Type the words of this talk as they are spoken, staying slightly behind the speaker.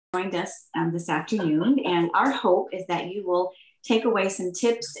joined us this afternoon, and our hope is that you will take away some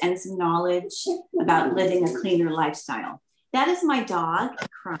tips and some knowledge about living a cleaner lifestyle. That is my dog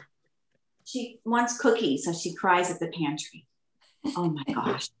crying. She wants cookies, so she cries at the pantry. Oh my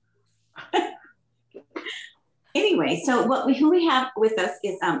gosh. Anyway, so who we have with us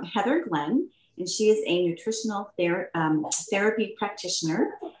is Heather Glenn, and she is a nutritional therapy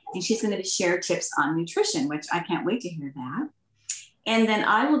practitioner, and she's going to share tips on nutrition, which I can't wait to hear that. And then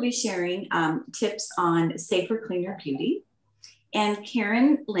I will be sharing tips on safer, cleaner beauty. And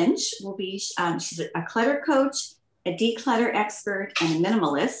Karen Lynch will be, she's a clutter coach, a de-clutter expert, and a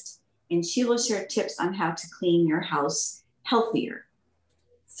minimalist. And she will share tips on how to clean your house healthier.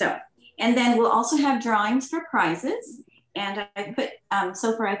 So, and then we'll also have drawings for prizes. And I put,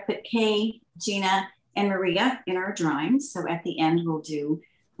 so far I put Kay, Gina, and Maria in our drawings. So at the end, we'll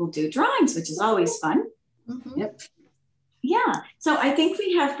do drawings, which is always fun. Mm-hmm. Yep. Yeah. So I think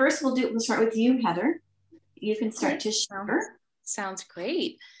we have, first we'll start with you, Heather. You can start to share. Sounds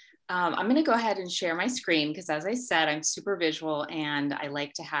great. I'm going to go ahead and share my screen because, as I said, I'm super visual and I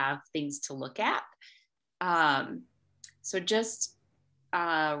like to have things to look at. So just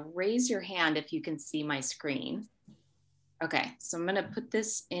raise your hand if you can see my screen. Okay, so I'm going to put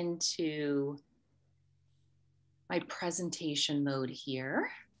this into my presentation mode here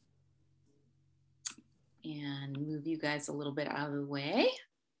and move you guys a little bit out of the way.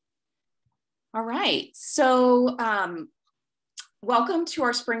 All right, so welcome to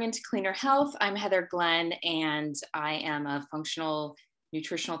our Spring into Cleaner Health. I'm Heather Glenn, and I am a functional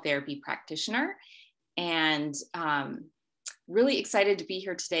nutritional therapy practitioner. And really excited to be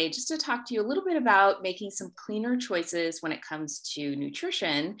here today just to talk to you a little bit about making some cleaner choices when it comes to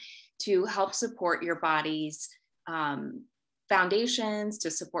nutrition to help support your body's foundations, to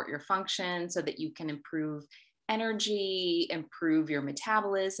support your function so that you can improve energy, improve your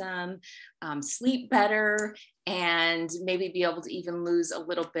metabolism, sleep better, and maybe be able to even lose a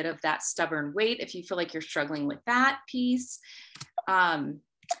little bit of that stubborn weight if you feel like you're struggling with that piece.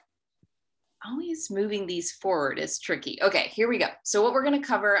 Always moving these forward is tricky. Okay, here we go. So what we're going to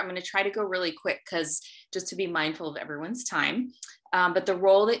cover, I'm going to try to go really quick because just to be mindful of everyone's time, but the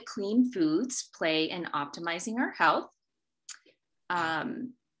role that clean foods play in optimizing our health,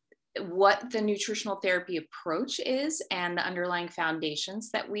 what the nutritional therapy approach is and the underlying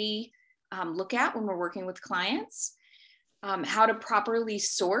foundations that we look at when we're working with clients, how to properly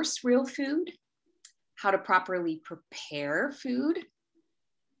source real food, how to properly prepare food,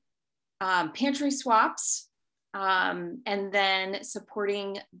 pantry swaps, and then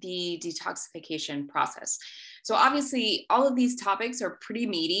supporting the detoxification process. So obviously all of these topics are pretty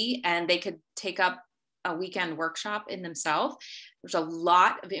meaty and they could take up a weekend workshop in themselves. There's a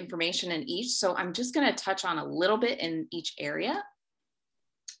lot of information in each. So I'm just going to touch on a little bit in each area.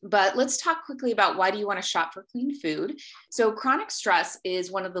 But let's talk quickly about why do you want to shop for clean food? So chronic stress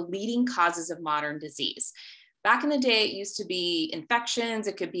is one of the leading causes of modern disease. Back in the day, it used to be infections.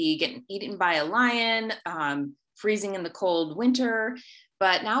 It could be getting eaten by a lion, freezing in the cold winter.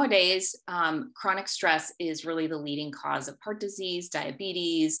 But nowadays, chronic stress is really the leading cause of heart disease,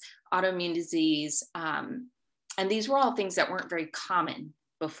 diabetes, autoimmune disease. And these were all things that weren't very common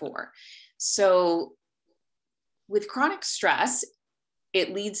before. So with chronic stress,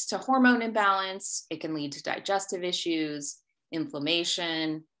 it leads to hormone imbalance. It can lead to digestive issues,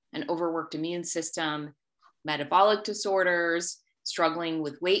 inflammation, an overworked immune system, metabolic disorders, struggling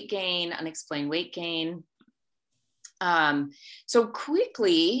with weight gain, unexplained weight gain. So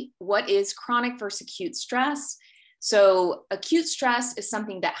quickly, what is chronic versus acute stress? So acute stress is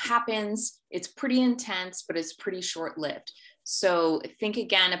something that happens, it's pretty intense, but it's pretty short-lived. So think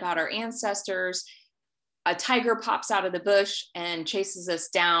again about our ancestors. A tiger pops out of the bush and chases us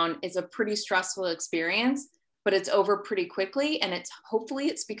down. It's a pretty stressful experience, but it's over pretty quickly. And hopefully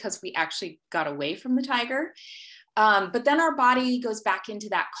it's because we actually got away from the tiger. But then our body goes back into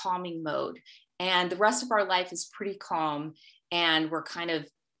that calming mode and the rest of our life is pretty calm and we're kind of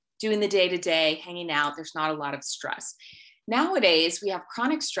doing the day-to-day, hanging out. There's not a lot of stress. Nowadays, we have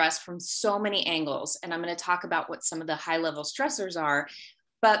chronic stress from so many angles. And I'm going to talk about what some of the high-level stressors are.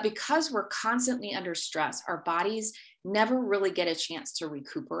 But because we're constantly under stress, our bodies never really get a chance to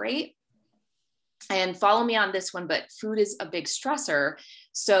recuperate. And follow me on this one, but food is a big stressor.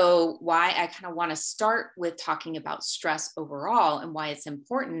 So why I kind of want to start with talking about stress overall and why it's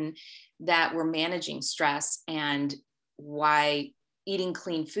important that we're managing stress and why eating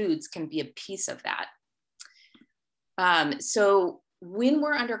clean foods can be a piece of that. So when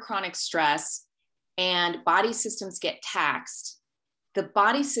we're under chronic stress and body systems get taxed, the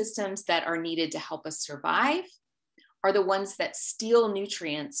body systems that are needed to help us survive are the ones that steal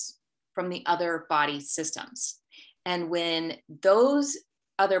nutrients from the other body systems. And when those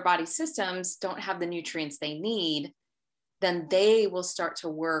other body systems don't have the nutrients they need, then they will start to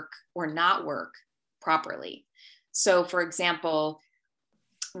work or not work properly. So for example,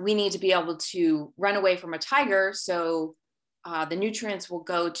 we need to be able to run away from a tiger. So the nutrients will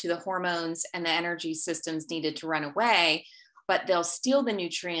go to the hormones and the energy systems needed to run away, but they'll steal the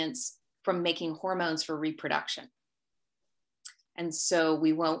nutrients from making hormones for reproduction. And so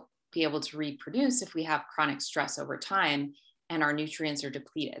we won't be able to reproduce if we have chronic stress over time and our nutrients are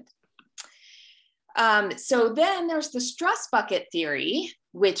depleted. So then there's the stress bucket theory,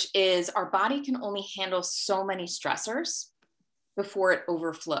 which is our body can only handle so many stressors before it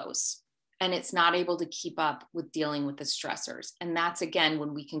overflows and it's not able to keep up with dealing with the stressors. And that's again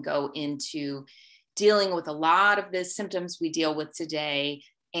when we can go into dealing with a lot of the symptoms we deal with today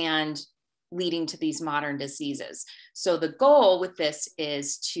and leading to these modern diseases. So the goal with this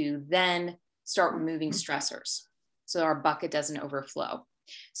is to then start removing stressors so our bucket doesn't overflow.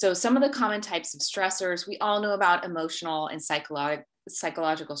 So some of the common types of stressors, we all know about emotional and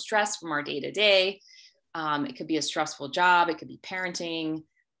psychological stress from our day-to-day. It could be a stressful job. It could be parenting,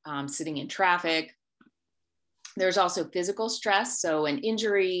 sitting in traffic. There's also physical stress. So an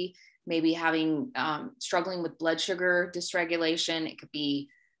injury, maybe having, struggling with blood sugar dysregulation. It could be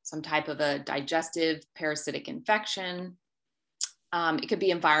some type of a digestive parasitic infection. It could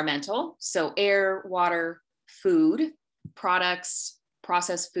be environmental. So air, water, food, products,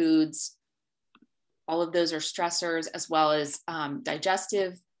 processed foods, all of those are stressors, as well as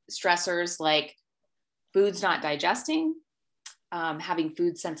digestive stressors like foods not digesting, having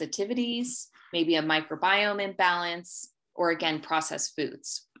food sensitivities, maybe a microbiome imbalance, or again, processed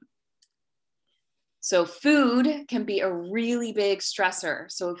foods. So food can be a really big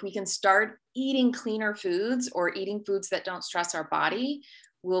stressor. So if we can start eating cleaner foods or eating foods that don't stress our body,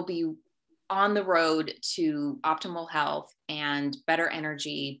 we'll be on the road to optimal health and better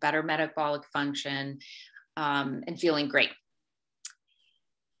energy, better metabolic function, and feeling great.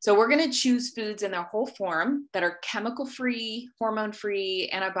 So we're going to choose foods in their whole form that are chemical-free,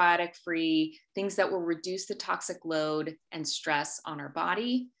 hormone-free, antibiotic-free, things that will reduce the toxic load and stress on our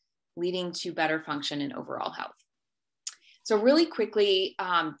body, leading to better function and overall health. So really quickly,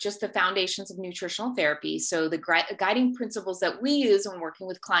 just the foundations of nutritional therapy. So the guiding principles that we use when working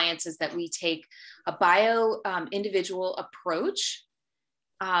with clients is that we take a individual approach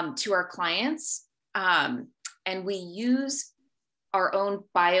to our clients, and we use our own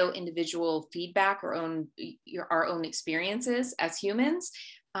individual feedback, our own experiences as humans.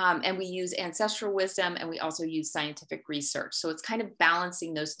 And we use ancestral wisdom, and we also use scientific research. So it's kind of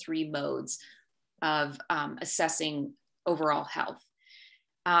balancing those three modes of assessing overall health.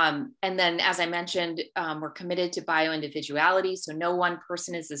 And then, as I mentioned, we're committed to bio-individuality. So no one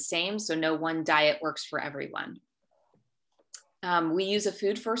person is the same. So no one diet works for everyone. We use a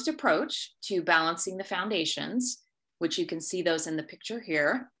food-first approach to balancing the foundations, which you can see those in the picture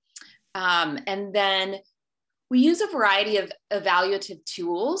here. And then we use a variety of evaluative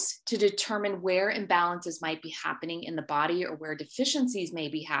tools to determine where imbalances might be happening in the body or where deficiencies may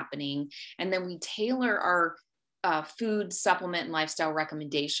be happening. And then we tailor our food, supplement, and lifestyle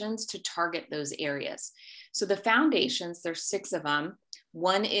recommendations to target those areas. So the foundations, there's 6 of them.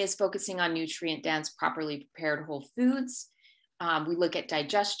 One is focusing on nutrient-dense, properly prepared whole foods. We look at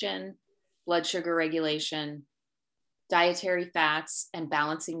digestion, blood sugar regulation, dietary fats and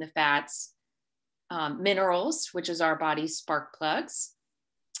balancing the fats, minerals, which is our body's spark plugs,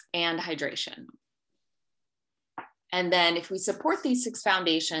 and hydration. And then if we support these 6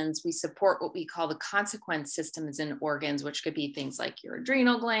 foundations, we support what we call the consequence systems and organs, which could be things like your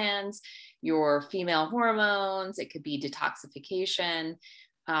adrenal glands, your female hormones, it could be detoxification.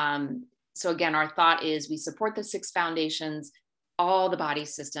 So again, our thought is we support the 6 foundations, all the body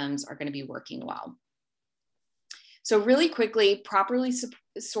systems are going to be working well. So really quickly, properly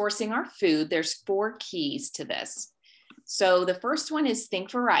sourcing our food, there's 4 keys to this. So the first one is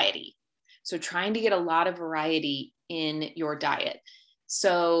think variety. So trying to get a lot of variety in your diet.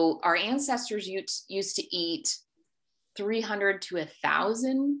 So our ancestors used to eat 300 to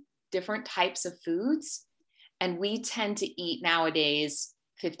 1,000 different types of foods. And we tend to eat nowadays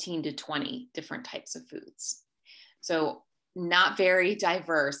 15 to 20 different types of foods. So not very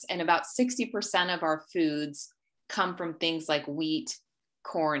diverse. And about 60% of our foods come from things like wheat,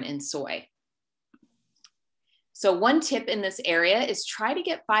 corn, and soy. So one tip in this area is try to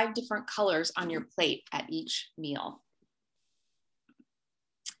get 5 different colors on your plate at each meal.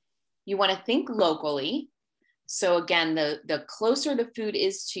 You want to think locally. So again, the closer the food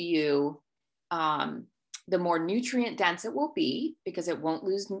is to you, the more nutrient dense it will be, because it won't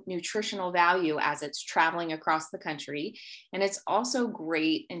lose nutritional value as it's traveling across the country. And it's also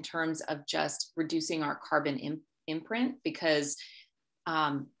great in terms of just reducing our carbon imprint, because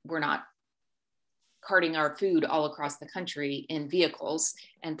we're not carting our food all across the country in vehicles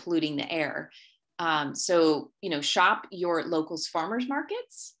and polluting the air. So, you know, shop your locals farmers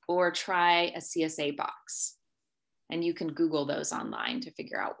markets or try a CSA box. And you can Google those online to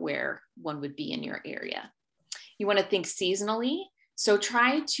figure out where one would be in your area. You want to think seasonally. So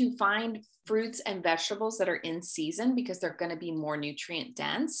try to find fruits and vegetables that are in season, because they're going to be more nutrient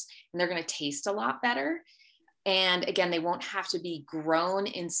dense and they're going to taste a lot better. And again, they won't have to be grown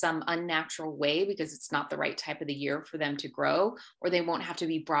in some unnatural way because it's not the right type of the year for them to grow, or they won't have to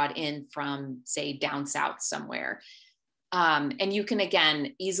be brought in from, say, down south somewhere. And you can,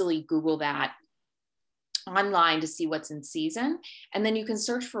 again, easily Google that online to see what's in season. And then you can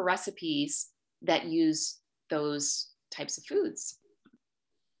search for recipes that use those types of foods.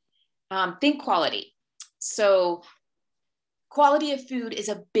 Think quality. So quality of food is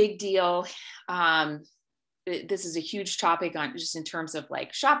a big deal. This is a huge topic on just in terms of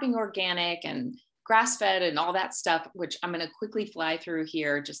like shopping organic and grass-fed and all that stuff, which I'm going to quickly fly through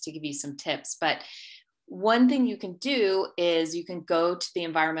here just to give you some tips. But one thing you can do is you can go to the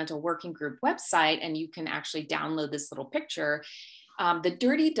Environmental Working Group website and you can actually download this little picture. The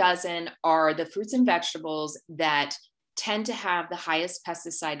Dirty Dozen are the fruits and vegetables that tend to have the highest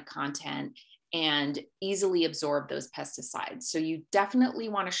pesticide content and easily absorb those pesticides. So you definitely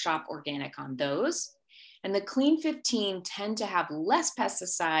want to shop organic on those. And the Clean 15 tend to have less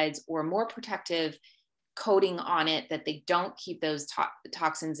pesticides or more protective coating on it, that they don't keep those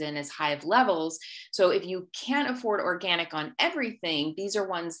toxins in as high of levels. So if you can't afford organic on everything, these are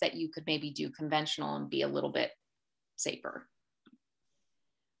ones that you could maybe do conventional and be a little bit safer.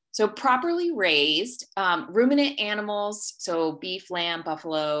 So properly raised ruminant animals, so beef, lamb,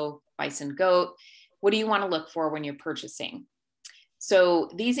 buffalo, bison, goat, what do you want to look for when you're purchasing? So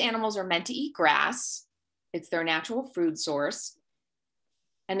these animals are meant to eat grass. It's their natural food source.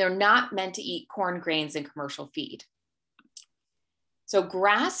 And they're not meant to eat corn, grains, and commercial feed. So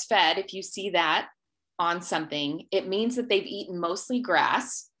grass-fed, if you see that on something, it means that they've eaten mostly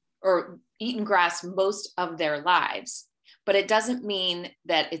grass or eaten grass most of their lives. But it doesn't mean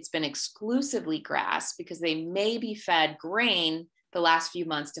that it's been exclusively grass, because they may be fed grain the last few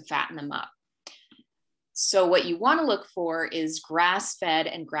months to fatten them up. So what you want to look for is grass-fed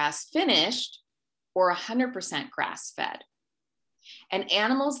and grass-finished, or 100% grass-fed. And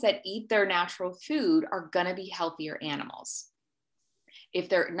animals that eat their natural food are going to be healthier animals. If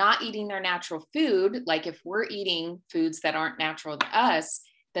they're not eating their natural food, like if we're eating foods that aren't natural to us,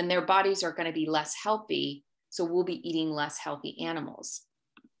 then their bodies are going to be less healthy. So we'll be eating less healthy animals.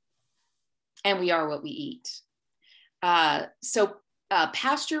 And we are what we eat.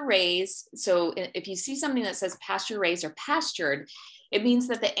 Pasture raised. So if you see something that says pasture raised or pastured, it means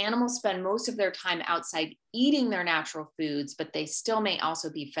that the animals spend most of their time outside eating their natural foods, but they still may also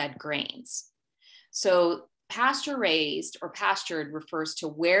be fed grains. So pasture raised or pastured refers to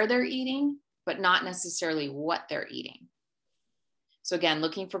where they're eating, but not necessarily what they're eating. So again,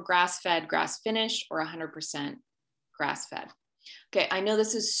 looking for grass-fed, grass-finished, or 100% grass-fed. Okay, I know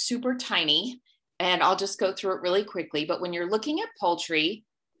this is super tiny, and I'll just go through it really quickly, but when you're looking at poultry,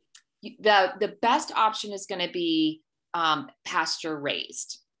 the best option is going to be pasture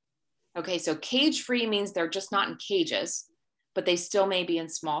raised. Okay, so cage free means they're just not in cages, but they still may be in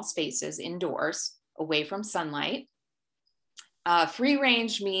small spaces indoors, away from sunlight. Free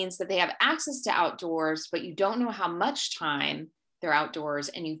range means that they have access to outdoors, but you don't know how much time they're outdoors,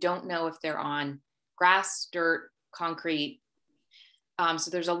 and you don't know if they're on grass, dirt, concrete.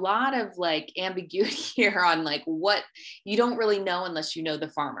 So there's a lot of like ambiguity here on like what you don't really know unless you know the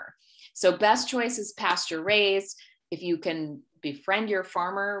farmer. So best choice is pasture raised. If you can befriend your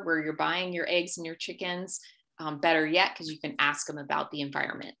farmer where you're buying your eggs and your chickens, better yet, because you can ask them about the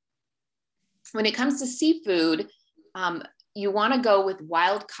environment. When it comes to seafood, you want to go with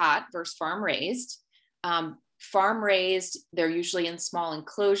wild caught versus farm raised. Farm raised, they're usually in small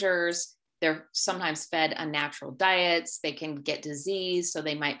enclosures. They're sometimes fed unnatural diets. They can get disease, so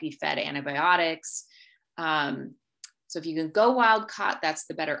they might be fed antibiotics. So if you can go wild caught, that's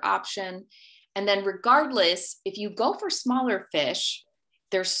the better option. And then regardless, if you go for smaller fish,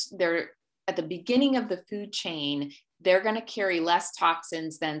 they're at the beginning of the food chain, they're going to carry less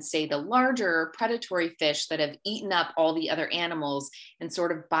toxins than, say, the larger predatory fish that have eaten up all the other animals and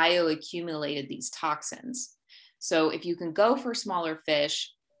sort of bioaccumulated these toxins. So if you can go for smaller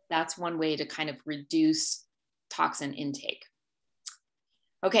fish, that's one way to kind of reduce toxin intake.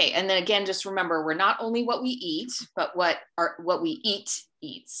 Okay, and then again, just remember, we're not only what we eat, but what we eat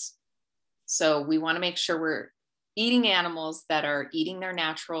eats. So we want to make sure we're eating animals that are eating their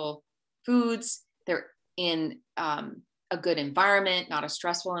natural foods. They're in a good environment, not a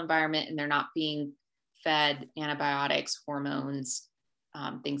stressful environment, and they're not being fed antibiotics, hormones,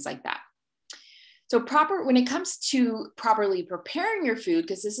 things like that. So when it comes to properly preparing your food,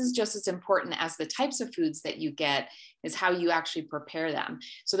 because this is just as important as the types of foods that you get, is how you actually prepare them.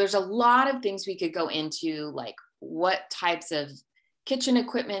 So there's a lot of things we could go into, like what types of kitchen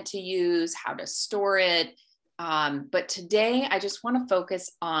equipment to use, how to store it. But today I just want to focus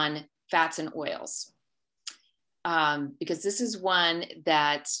on fats and oils, because this is one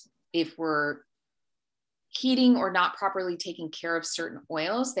that if we're heating or not properly taking care of certain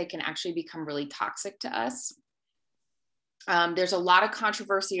oils, they can actually become really toxic to us. There's a lot of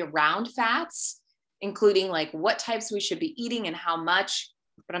controversy around fats, including like what types we should be eating and how much,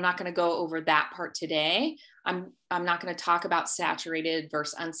 but I'm not going to go over that part today. I'm not going to talk about saturated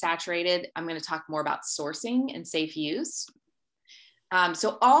versus unsaturated. I'm going to talk more about sourcing and safe use.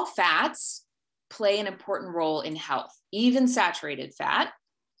 So all fats play an important role in health, even saturated fat,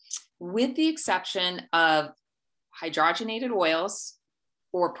 with the exception of hydrogenated oils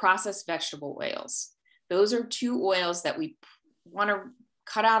or processed vegetable oils. Those are two oils that we want to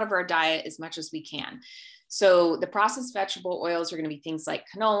cut out of our diet as much as we can. So the processed vegetable oils are going to be things like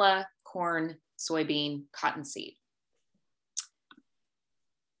canola, corn, soybean, cottonseed.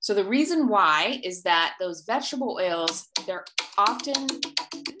 So the reason why is that those vegetable oils, they're often,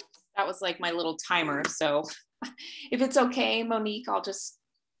 that was like my little timer. So if it's okay, Monique, I'll just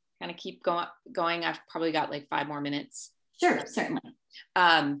kind of keep going. I've probably got like 5 more minutes. Sure, certainly.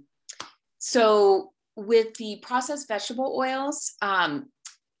 So with the processed vegetable oils,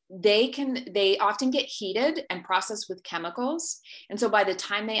 they often get heated and processed with chemicals. And so by the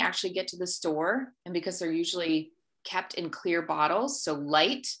time they actually get to the store, and because they're usually kept in clear bottles, so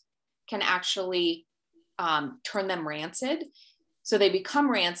light can actually turn them rancid. So they become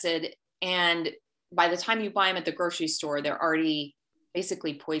rancid. And by the time you buy them at the grocery store, they're already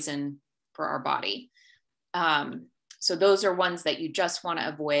basically poison for our body. So those are ones that you just want to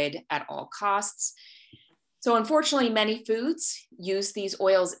avoid at all costs. So unfortunately, many foods use these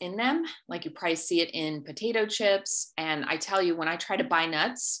oils in them. Like you probably see it in potato chips. And I tell you, when I try to buy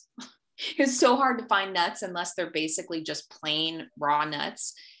nuts, it's so hard to find nuts unless they're basically just plain raw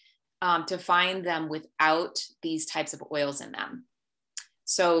nuts, to find them without these types of oils in them.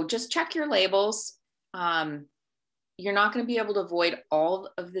 So just check your labels. You're not going to be able to avoid all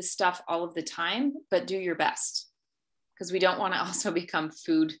of this stuff all of the time, but do your best, because we don't want to also become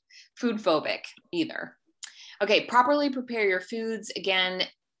food phobic either. Okay, properly prepare your foods. Again,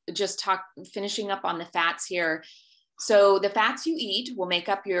 just finishing up on the fats here. So the fats you eat will make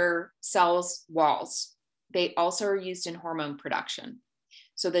up your cell's walls. They also are used in hormone production.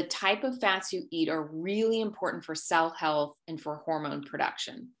 So the type of fats you eat are really important for cell health and for hormone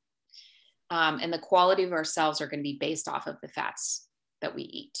production. And the quality of our cells are going to be based off of the fats that we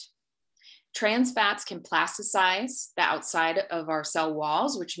eat. Trans fats can plasticize the outside of our cell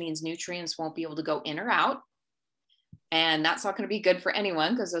walls, which means nutrients won't be able to go in or out. And that's not going to be good for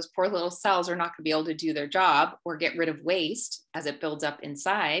anyone, because those poor little cells are not going to be able to do their job or get rid of waste as it builds up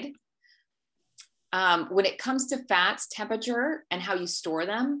inside. When it comes to fats, temperature and how you store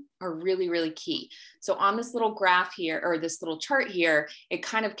them are really, really key. So on this little graph here, or this little chart here, it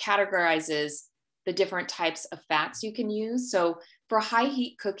kind of categorizes the different types of fats you can use. So for high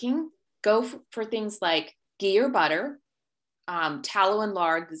heat cooking, go for things like ghee or butter, tallow and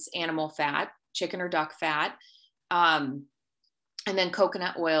lard, this animal fat, chicken or duck fat, and then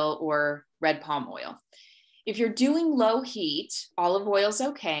coconut oil or red palm oil. If you're doing low heat, olive oil is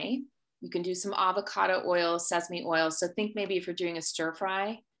okay. You can do some avocado oil, sesame oil. So think maybe if you're doing a stir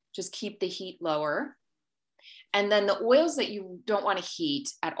fry, just keep the heat lower. And then the oils that you don't want to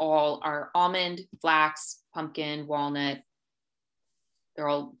heat at all are almond, flax, pumpkin, walnut. They're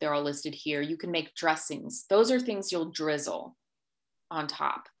all listed here. You can make dressings. Those are things you'll drizzle on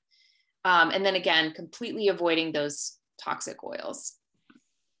top. And then again, completely avoiding those toxic oils.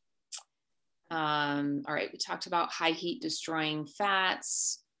 All right, we talked about high heat destroying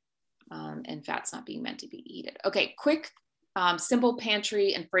fats. And fats not being meant to be eaten. Okay, quick, simple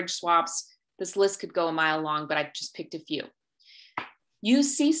pantry and fridge swaps. This list could go a mile long, but I've just picked a few.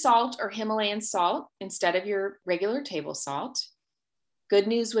 Use sea salt or Himalayan salt instead of your regular table salt. Good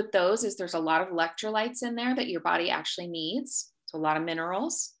news with those is there's a lot of electrolytes in there that your body actually needs. So a lot of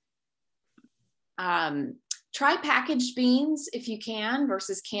minerals. Try packaged beans if you can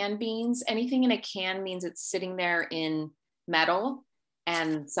versus canned beans. Anything in a can means it's sitting there in metal.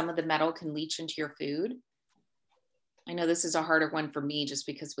 and some of the metal can leach into your food. I know this is a harder one for me just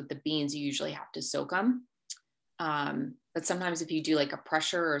because with the beans, you usually have to soak them. But sometimes if you do like a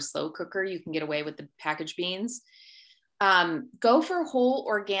pressure or a slow cooker, you can get away with the packaged beans. Go for whole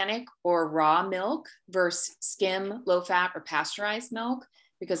organic or raw milk versus skim, low fat, or pasteurized milk,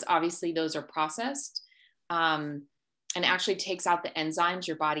 because obviously those are processed, and actually takes out the enzymes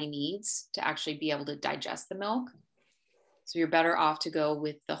your body needs to actually be able to digest the milk. So you're better off to go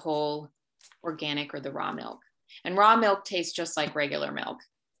with the whole organic or the raw milk. And raw milk tastes just like regular milk.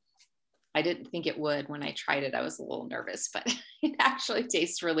 I didn't think it would when I tried it. I was a little nervous, but it actually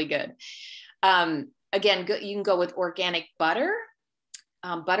tastes really good. Again, you can go with organic butter.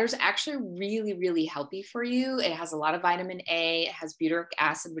 Butter's actually really, really healthy for you. It has a lot of vitamin A. It has butyric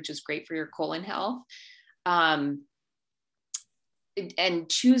acid, which is great for your colon health. And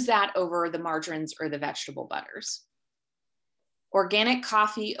choose that over the margarines or the vegetable butters. Organic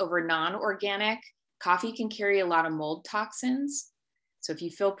coffee over non-organic. Coffee can carry a lot of mold toxins. So if you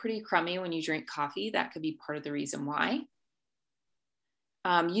feel pretty crummy when you drink coffee, that could be part of the reason why.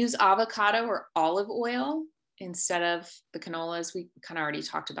 Use avocado or olive oil instead of the canolas. We kind of already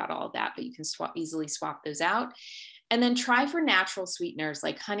talked about all of that, but you can easily swap those out. And then try for natural sweeteners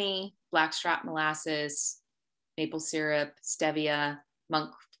like honey, blackstrap molasses, maple syrup, stevia,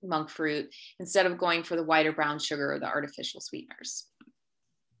 monk fruit, instead of going for the white or brown sugar or the artificial sweeteners.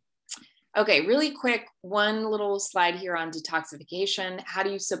 Okay, really quick, one little slide here on detoxification. How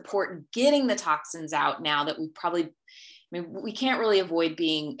do you support getting the toxins out now that we can't really avoid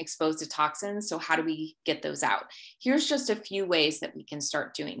being exposed to toxins. So how do we get those out? Here's just a few ways that we can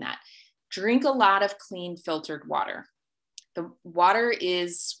start doing that. Drink a lot of clean filtered water. The water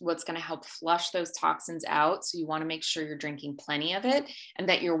is what's going to help flush those toxins out. So you want to make sure you're drinking plenty of it and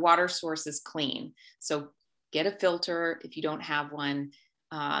that your water source is clean. So get a filter if you don't have one,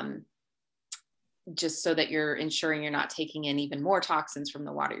 just so that you're ensuring you're not taking in even more toxins from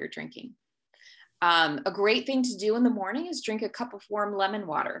the water you're drinking. A great thing to do in the morning is drink a cup of warm lemon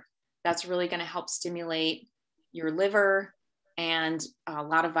water. That's really going to help stimulate your liver, and a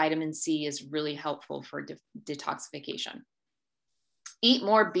lot of vitamin C is really helpful for detoxification. Eat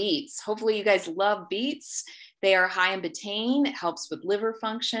more beets. Hopefully you guys love beets. They are high in betaine. It helps with liver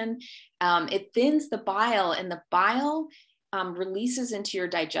function. It thins the bile, and the bile releases into your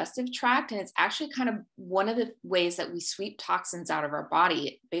digestive tract. And it's actually kind of one of the ways that we sweep toxins out of our body.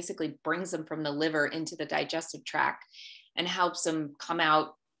 It basically brings them from the liver into the digestive tract and helps them come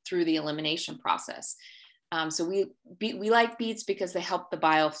out through the elimination process. So we like beets because they help the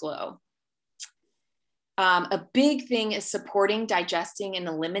bile flow. A big thing is supporting digesting and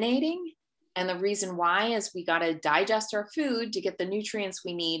eliminating. And the reason why is we got to digest our food to get the nutrients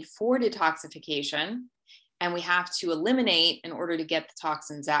we need for detoxification. And we have to eliminate in order to get the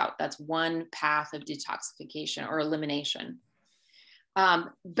toxins out. That's one path of detoxification or elimination.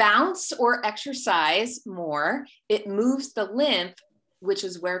 Bounce or exercise more. It moves the lymph, which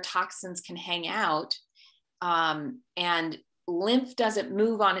is where toxins can hang out. And lymph doesn't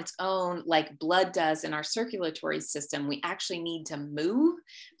move on its own like blood does in our circulatory system. We actually need to move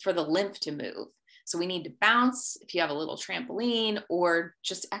for the lymph to move. So we need to bounce if you have a little trampoline, or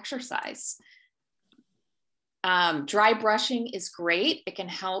just exercise. Dry brushing is great. It can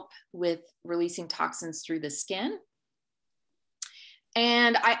help with releasing toxins through the skin.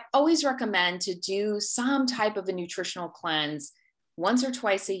 And I always recommend to do some type of a nutritional cleanse once or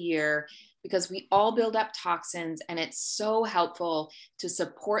twice a year, because we all build up toxins, and it's so helpful to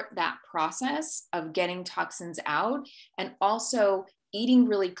support that process of getting toxins out, and also eating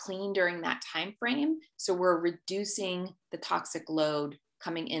really clean during that time frame. So we're reducing the toxic load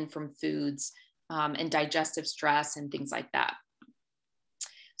coming in from foods, and digestive stress and things like that.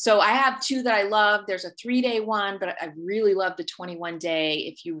 So I have two that I love. There's a 3-day one, but I really love the 21-day.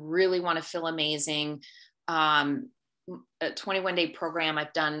 If you really want to feel amazing, a 21-day program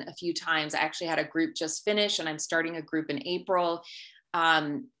I've done a few times. I actually had a group just finish, and I'm starting a group in April.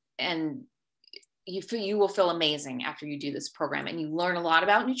 And you will feel amazing after you do this program, and you learn a lot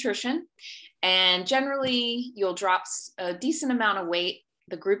about nutrition, and generally you'll drop a decent amount of weight.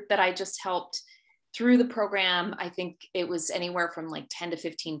 The group that I just helped through the program, I think it was anywhere from like 10 to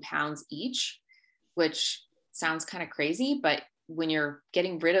 15 pounds each, which sounds kind of crazy, but when you're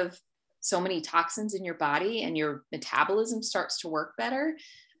getting rid of so many toxins in your body and your metabolism starts to work better,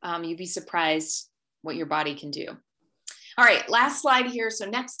 you'd be surprised what your body can do. All right, last slide here. So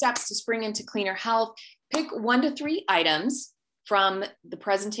next steps to spring into cleaner health. Pick 1 to 3 items from the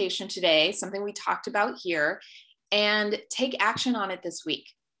presentation today, something we talked about here, and take action on it this week,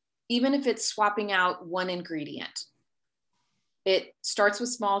 even if it's swapping out one ingredient. It starts with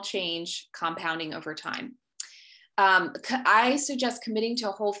small change, compounding over time. I suggest committing to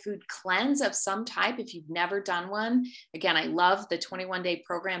a whole food cleanse of some type if you've never done one. Again, I love the 21-day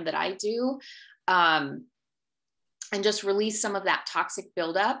program that I do, and just release some of that toxic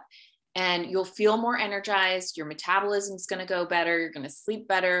buildup, and you'll feel more energized. Your metabolism is going to go better. You're going to sleep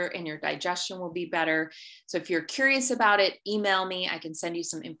better, and your digestion will be better. So if you're curious about it, email me. I can send you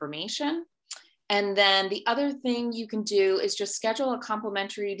some information. And then the other thing you can do is just schedule a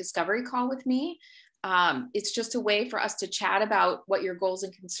complimentary discovery call with me. It's just a way for us to chat about what your goals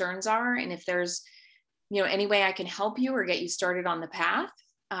and concerns are. And if there's, any way I can help you or get you started on the path.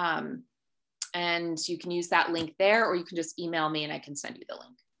 And you can use that link there, or you can just email me and I can send you the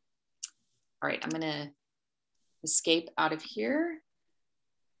link. All right, I'm going to escape out of here.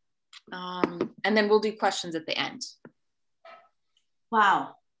 And then we'll do questions at the end.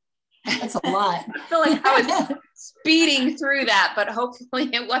 Wow. That's a lot. I feel like I was speeding through that, but hopefully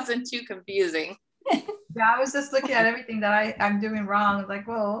it wasn't too confusing. Yeah, I was just looking at everything that I'm doing wrong. Like,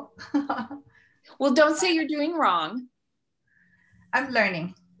 whoa. Well, don't say you're doing wrong. I'm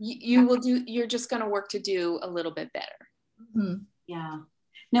learning. You're just going to work to do a little bit better. Mm-hmm. Yeah.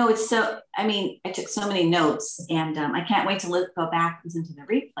 No, it's so, I took so many notes, and I can't wait to go back and listen to the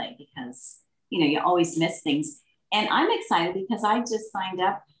replay because, you always miss things. And I'm excited because I just signed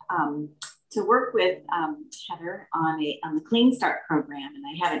up to work with Heather on the Clean Start program, and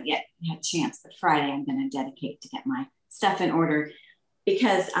I haven't yet had a chance, but Friday I'm going to dedicate to get my stuff in order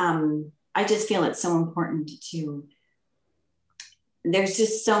because I just feel it's so important there's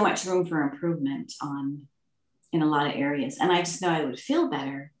just so much room for improvement in a lot of areas. And I just know I would feel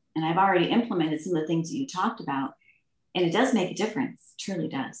better. And I've already implemented some of the things that you talked about, and it does make a difference. It truly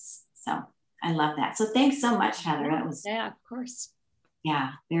does. So I love that. So thanks so much, Heather. That was, yeah, of course.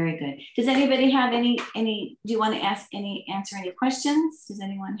 Yeah, very good. Does anybody have any, do you want to answer any questions? Does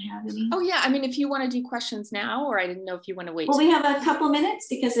anyone have any? Oh yeah. If you want to do questions now, or I didn't know if you want to wait. Well, we have a couple minutes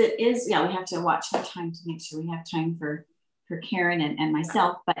because it is, we have to watch our time to make sure we have time for Karen and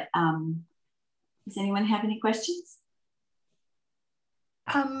myself, but does anyone have any questions?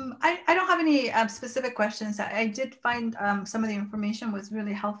 I don't have any specific questions. I did find some of the information was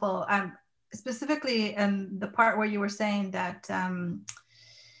really helpful. Specifically in the part where you were saying that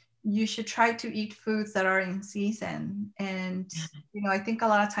you should try to eat foods that are in season. And, I think a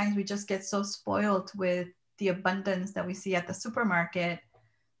lot of times we just get so spoiled with the abundance that we see at the supermarket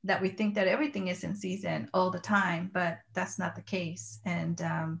that we think that everything is in season all the time, but that's not the case. And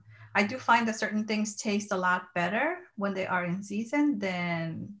I do find that certain things taste a lot better when they are in season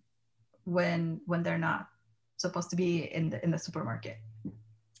than when they're not supposed to be in the supermarket.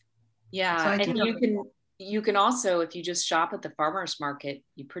 Yeah, so and you can also, if you just shop at the farmer's market,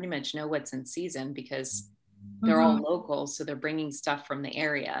 you pretty much know what's in season because they're all local, so they're bringing stuff from the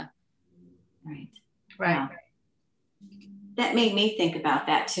area. Right. Right. Yeah. That made me think about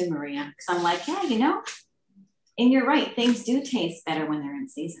that too, Maria, because I'm like, yeah, and you're right, things do taste better when they're in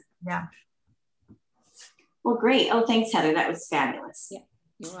season. Yeah. Well, great. Oh, thanks, Heather. That was fabulous. Yeah,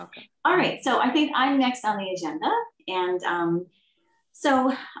 you're welcome. All right, so I think I'm next on the agenda, and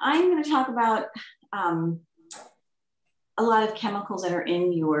so I'm going to talk about a lot of chemicals that are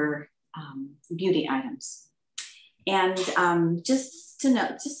in your beauty items. And just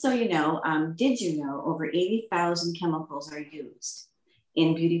so you know, did you know over 80,000 chemicals are used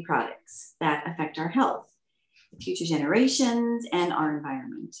in beauty products that affect our health, future generations, and our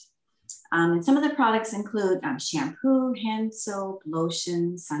environment. And some of the products include shampoo, hand soap,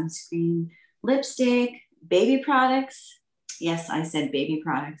 lotion, sunscreen, lipstick, baby products. Yes, I said baby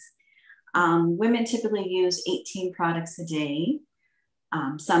products. Women typically use 18 products a day,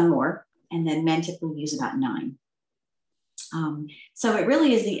 some more, and then men typically use about 9. So it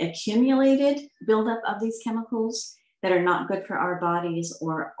really is the accumulated buildup of these chemicals that are not good for our bodies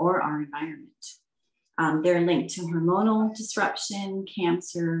or our environment. They're linked to hormonal disruption,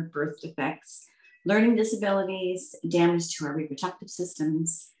 cancer, birth defects, learning disabilities, damage to our reproductive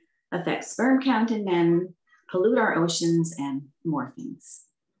systems, affect sperm count in men, pollute our oceans, and more things.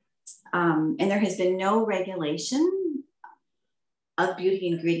 And there has been no regulation of beauty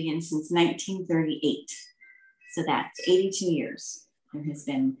ingredients since 1938. So that's 82 years. There has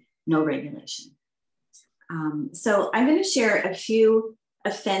been no regulation. So I'm going to share a few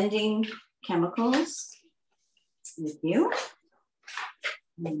offending chemicals with you.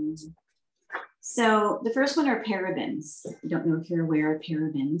 So the first one are parabens. I don't know if you're aware of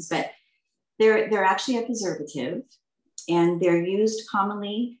parabens, but they're actually a preservative, and they're used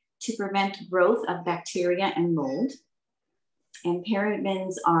commonly to prevent growth of bacteria and mold. And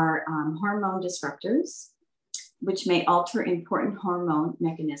parabens are hormone disruptors. which may alter important hormone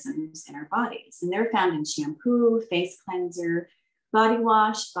mechanisms in our bodies. And they're found in shampoo, face cleanser, body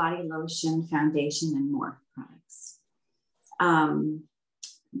wash, body lotion, foundation, and more products.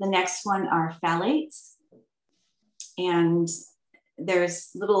 The next one are phthalates. And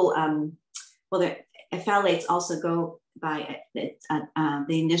there's little, phthalates also go by the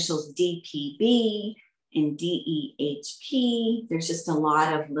initials DPB and DEHP. There's just a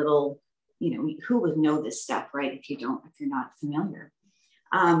lot of little, who would know this stuff, right? If you're not familiar.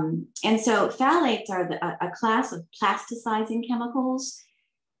 And so phthalates are a class of plasticizing chemicals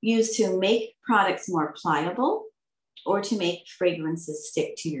used to make products more pliable or to make fragrances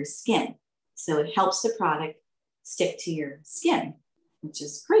stick to your skin. So it helps the product stick to your skin, which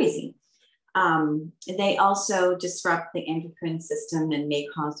is crazy. They also disrupt the endocrine system and may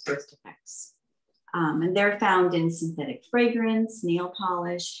cause birth defects. And they're found in synthetic fragrance, nail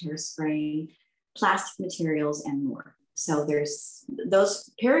polish, hairspray, plastic materials, and more. So there's those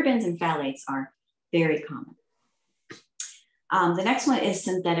parabens and phthalates are very common. The next one is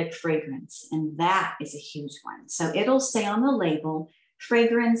synthetic fragrance, and that is a huge one. So it'll say on the label,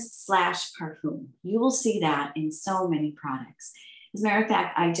 fragrance/parfum. You will see that in so many products. As a matter of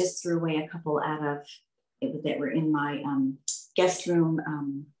fact, I just threw away a couple out of it that were in my guest room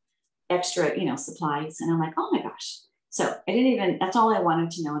extra, supplies. And I'm like, oh my gosh. So that's all I wanted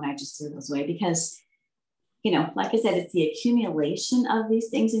to know. And I just threw those away because, like I said, it's the accumulation of these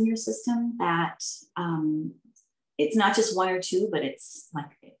things in your system that it's not just one or two, but it's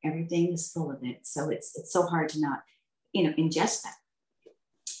like everything is full of it. So it's so hard to not, ingest that.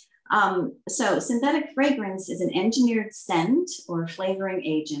 So synthetic fragrance is an engineered scent or flavoring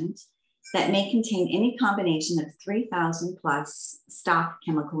agent that may contain any combination of 3,000 plus stock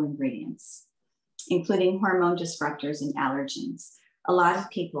chemical ingredients, including hormone disruptors and allergens. A lot of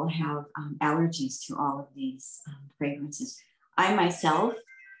people have allergies to all of these fragrances. I myself,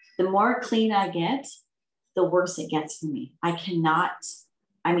 the more clean I get, the worse it gets for me. I cannot,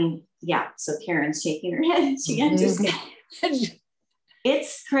 so Karen's shaking her head. She understands.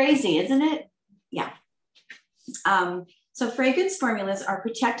 It's crazy, isn't it? Yeah. So fragrance formulas are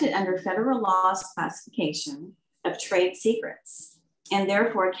protected under federal law's classification of trade secrets and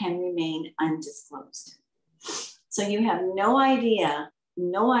therefore can remain undisclosed. So you have no idea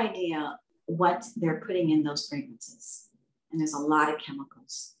what they're putting in those fragrances. And there's a lot of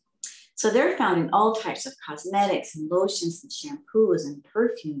chemicals. So they're found in all types of cosmetics and lotions and shampoos and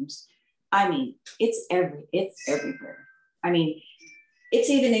perfumes. It's everywhere. It's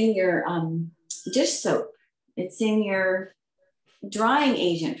even in your dish soap. It's in your drying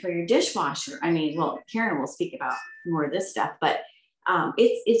agent for your dishwasher. Karen will speak about more of this stuff, but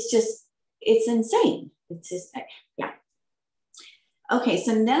it's insane. It's just, yeah. Okay,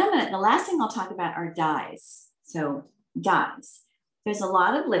 so then the last thing I'll talk about are dyes. So dyes. There's a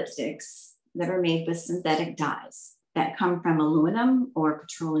lot of lipsticks that are made with synthetic dyes that come from aluminum or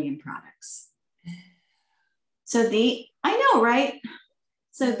petroleum products. So I know, right?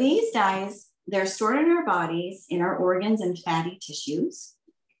 So these dyes, they're stored in our bodies, in our organs and fatty tissues.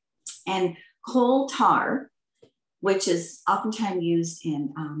 And coal tar, which is oftentimes used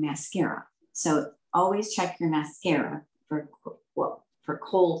in mascara. So always check your mascara for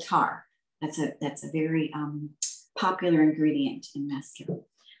coal tar. That's a very popular ingredient in mascara,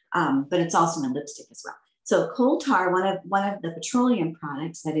 but it's also in lipstick as well. So coal tar, one of the petroleum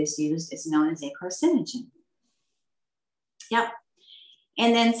products that is used, is known as a carcinogen. Yep.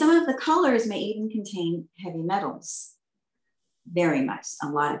 And then some of the colors may even contain heavy metals. Very much, a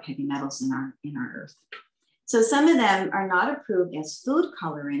lot of heavy metals in our earth. So some of them are not approved as food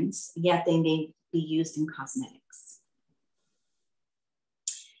colorants, yet they may be used in cosmetics.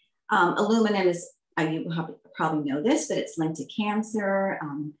 Aluminum is, you probably know this, but it's linked to cancer,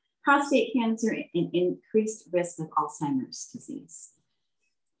 prostate cancer, and increased risk of Alzheimer's disease.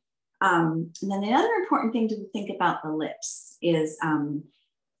 And then the other important thing to think about the lips is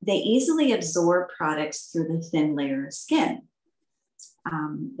they easily absorb products through the thin layer of skin.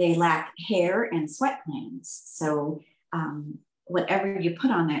 They lack hair and sweat glands. So whatever you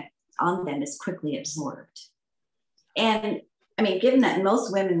put on them is quickly absorbed. And given that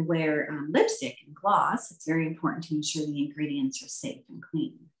most women wear lipstick and gloss, it's very important to ensure the ingredients are safe and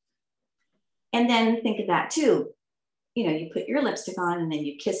clean. And then think of that too. You put your lipstick on and then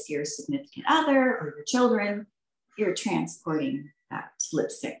you kiss your significant other or your children, you're transporting that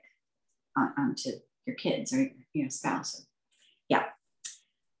lipstick onto your kids or your spouse. Yeah.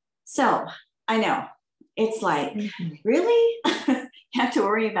 So I know it's like, really? You have to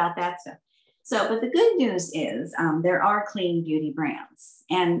worry about that stuff. So, but the good news is there are clean beauty brands,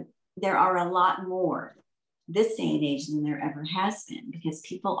 and there are a lot more this day and age than there ever has been, because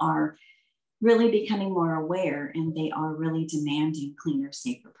people are really becoming more aware and they are really demanding cleaner,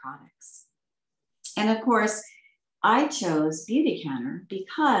 safer products. And of course, I chose Beautycounter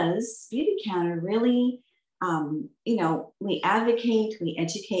because Beautycounter really, you know, we advocate, we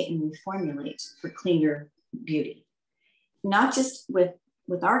educate, and we formulate for cleaner beauty, not just with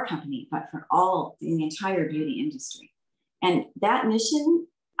our company, but for all the entire beauty industry. And that mission,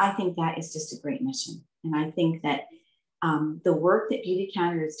 I think that is just a great mission. And I think that the work that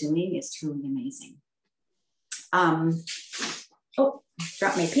Beautycounter is doing is truly amazing. Oh,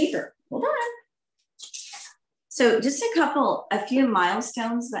 dropped my paper. Hold on. So just a few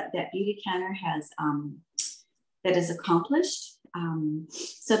milestones that Beautycounter has that is accomplished.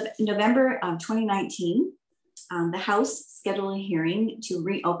 So November 2019, the House scheduled a hearing to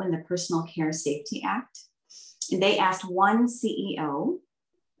reopen the Personal Care Safety Act. And they asked one CEO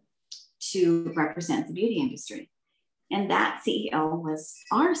to represent the beauty industry. And that CEO was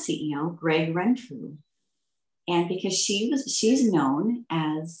our CEO, Greg Renfrew. And because she's known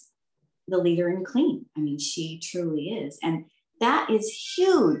as the leader in clean. I mean, she truly is. And that is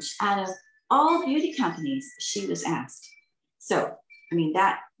huge. Out of all beauty companies, she was asked. So, I mean,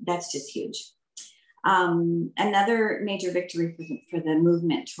 that's just huge. Another major victory for the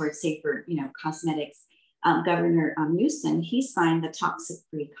movement towards safer, you know, cosmetics, Governor Newsom, he signed the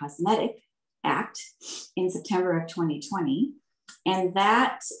Toxic-Free Cosmetic Act in September of 2020. And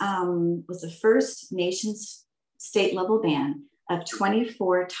that was the first nation's state level ban of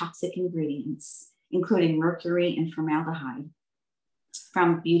 24 toxic ingredients, including mercury and formaldehyde,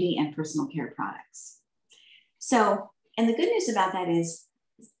 from beauty and personal care products. So, and the good news about that is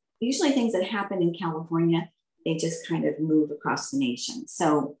usually things that happen in California, they just kind of move across the nation.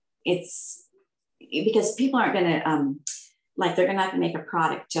 So it's because people aren't going to, they're not going to make a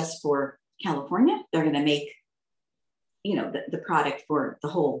product just for California. They're going to make, you know, the product for the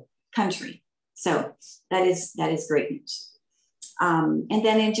whole country. So that is great news. And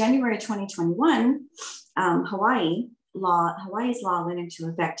then in January 2021, Hawaii's law went into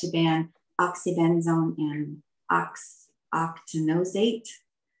effect to ban oxybenzone and octinoxate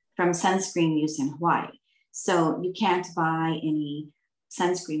from sunscreen use in Hawaii. So you can't buy any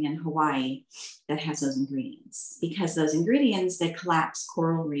sunscreen in Hawaii that has those ingredients, because those ingredients, they collapse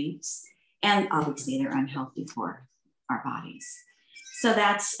coral reefs, and obviously they're unhealthy for our bodies. So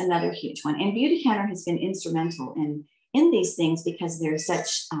that's another huge one. And Beautycounter has been instrumental in these things because they're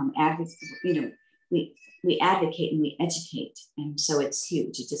such advocates, you know, we advocate and we educate. And so it's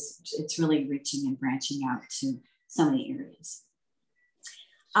huge. It's really reaching and branching out to so many areas.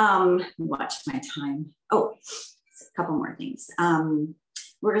 Watch my time. Oh, a couple more things.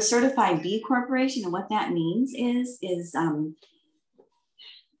 We're a certified B Corporation, and what that means is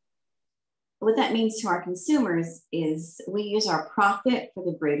what that means to our consumers is we use our profit for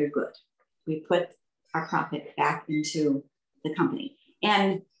the greater good. We put our profit back into the company.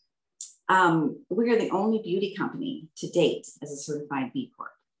 And we are the only beauty company to date as a certified B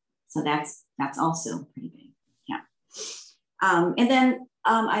Corp. So that's also pretty big, yeah. And then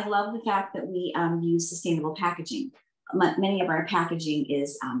I love the fact that we use sustainable packaging. Many of our packaging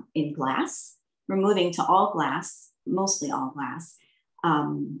is in glass. We're moving to all glass, mostly all glass.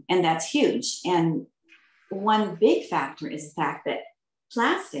 And that's huge. And one big factor is the fact that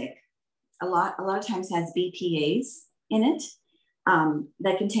plastic a lot of times has BPAs in it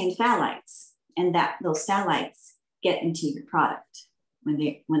that contain phthalates, and that those phthalates get into your product when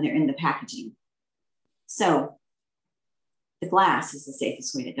they're in the packaging. So the glass is the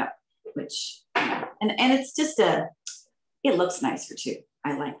safest way to go, which and it's just it looks nicer too.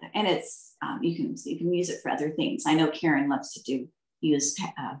 I like that, and it's you can use it for other things. I know Karen loves to use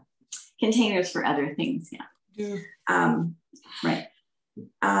containers for other things. Yeah. Right.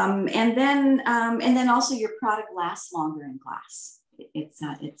 And then also your product lasts longer in glass. It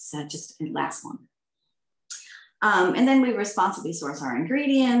lasts longer. And then we responsibly source our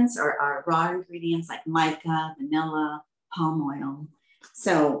ingredients, or our raw ingredients like mica, vanilla, palm oil.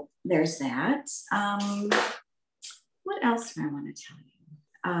 So there's that. What else do I want to tell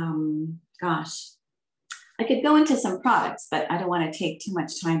you? Gosh, I could go into some products, but I don't want to take too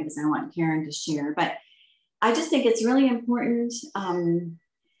much time because I want Karen to share. But I just think it's really important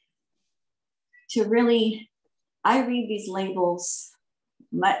to really, I read these labels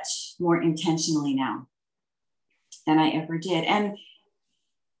much more intentionally now than I ever did. And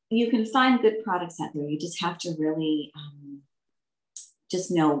you can find good products out there. You just have to really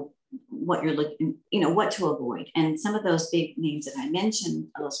just know what you're looking, you know, what to avoid. And some of those big names that I mentioned,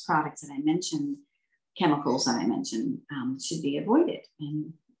 those products that I mentioned, chemicals that I mentioned, should be avoided.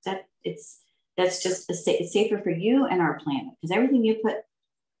 And that it's that's just it's safer for you and our planet, because everything you put,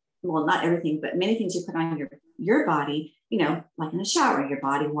 well, not everything, but many things you put on your body, you know, like in the shower, your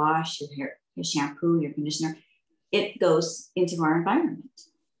body wash, your hair, your shampoo, your conditioner, it goes into our environment.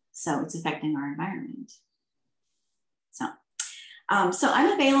 So it's affecting our environment. So, so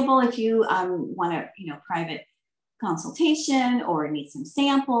I'm available if you want a, you know, private consultation or need some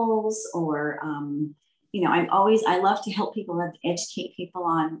samples, or, you know, I love to help people, educate people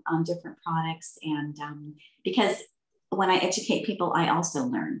on different products. And because when I educate people, I also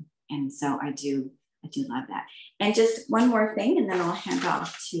learn. And so I do love that. And just one more thing, and then I'll hand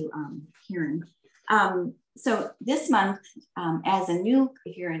off to Karen. So this month,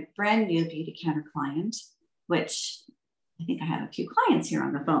 if you're a brand new Beauty Counter client, which I think I have a few clients here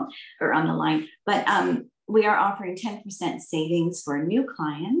on the phone or on the line, but we are offering 10% savings for new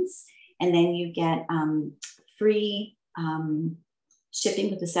clients. And then you get free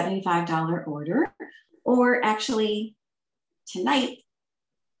shipping with a $75 order, or actually tonight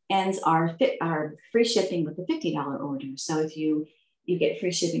ends our free shipping with a $50 order. So if you get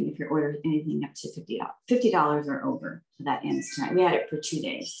free shipping if you order anything up to $50 or over. So that ends tonight. We had it for 2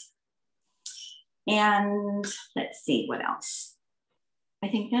 days. And let's see what else. I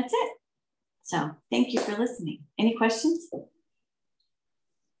think that's it. So thank you for listening. Any questions?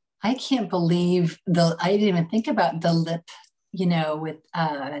 I can't believe I didn't even think about the lip, you know, with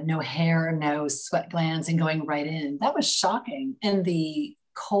no hair, no sweat glands, and going right in. That was shocking. And the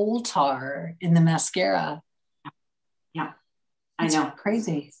coal tar in the mascara. Yeah, That's I know.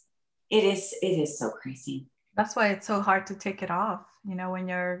 Crazy. It is so crazy. That's why it's so hard to take it off. You know, when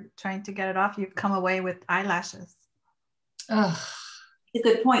you're trying to get it off, you come away with eyelashes. Ugh. It's a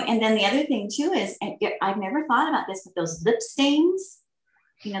good point. And then the other thing too is, and I've never thought about this, but those lip stains,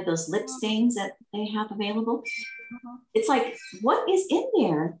 you know, those lip stains that they have available. It's like, what is in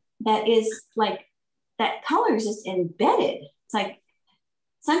there that is like, that color is just embedded. It's like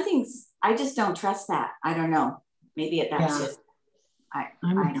I just don't trust that. I don't know. Maybe that's just, I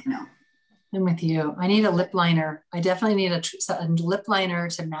don't know. I'm with you. I need a lip liner. I definitely need a lip liner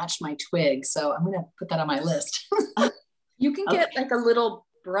to match my twig. So I'm going to put that on my list. You can get like a little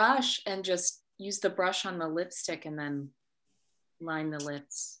brush and just use the brush on the lipstick and then line the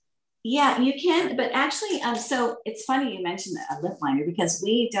lips. Yeah, you can, but actually, so it's funny you mentioned a lip liner, because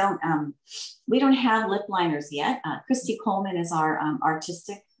we don't have lip liners yet. Christy Coleman is our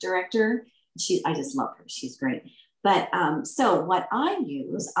artistic director. I just love her. She's great. But so what I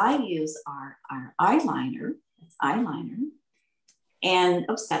use our eyeliner. It's eyeliner, and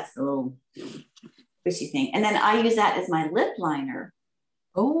that's the little squishy thing. And then I use that as my lip liner.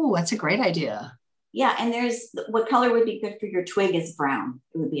 Oh, that's a great idea. Yeah, and there's what color would be good for your twig is brown.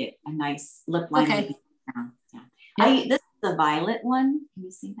 It would be a nice lip liner. Okay. Brown. Yeah. This is the violet one. Can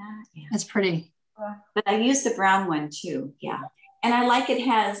you see that? Yeah. That's pretty. But I use the brown one too. Yeah. And I like it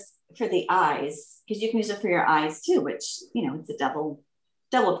has for the eyes, because you can use it for your eyes too, which, you know, it's a double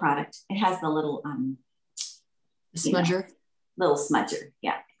product. It has the little smudger. Little smudger.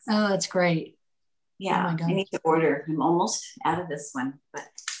 Yeah. Exactly. Oh, that's great. Yeah. Oh my God. I need to order. I'm almost out of this one, but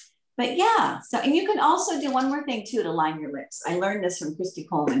yeah. So, and you can also do one more thing too to line your lips. I learned this from Christy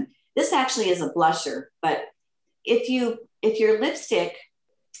Coleman. This actually is a blusher, but if your lipstick,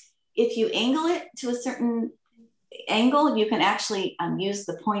 if you angle it to a certain angle, you can actually use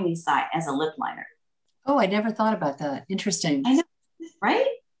the pointy side as a lip liner. Oh, I never thought about that. Interesting. I know, right?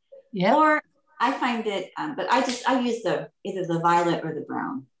 Yeah. Or I find it, but I use either the violet or the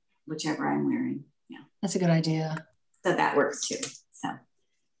brown, whichever I'm wearing. Yeah. That's a good idea. So that works too. So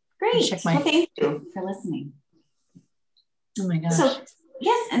great. Well, thank you for listening. Oh my gosh. So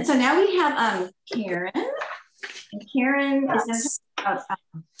yes, and so now we have Karen. And Karen is going to talk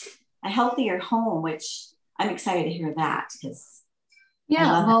about a healthier home, which I'm excited to hear that, because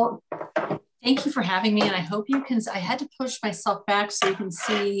well, thank you for having me. And I hope you can, I had to push myself back so you can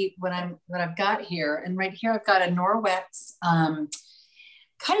see what I've got here. And right here, I've got a Norwex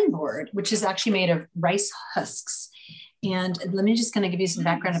cutting board, which is actually made of rice husks. And let me just kind of give you some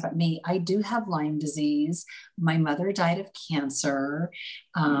background about me. I do have Lyme disease. My mother died of cancer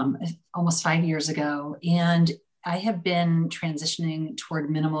almost 5 years ago. And I have been transitioning toward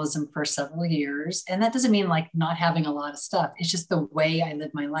minimalism for several years. And that doesn't mean like not having a lot of stuff. It's just the way I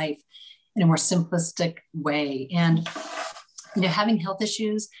live my life in a more simplistic way. And, you know, having health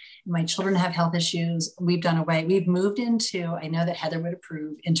issues, my children have health issues. We've moved into, I know that Heather would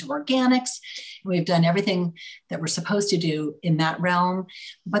approve, into organics. We've done everything that we're supposed to do in that realm.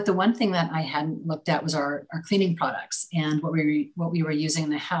 But the one thing that I hadn't looked at was our cleaning products and what we were using in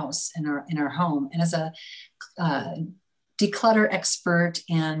the house, in our home. And as a De-Clutter Expert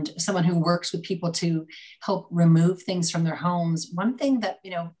and someone who works with people to help remove things from their homes, one thing that,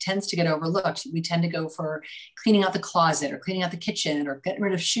 you know, tends to get overlooked, we tend to go for cleaning out the closet or cleaning out the kitchen or getting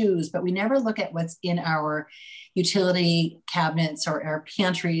rid of shoes, but we never look at what's in our utility cabinets or our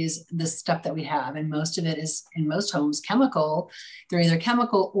pantries, the stuff that we have. And most of it is, in most homes, chemical. They're either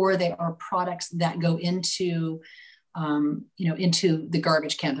chemical or they are products that go into, you know, into the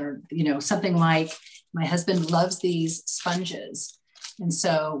garbage can. Or, you know, something like, my husband loves these sponges. And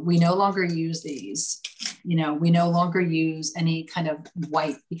so we no longer use these, you know, we no longer use any kind of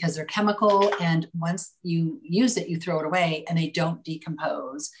wipe because they're chemical. And once you use it, you throw it away and they don't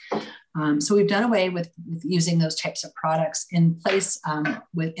decompose. So we've done away with using those types of products in place and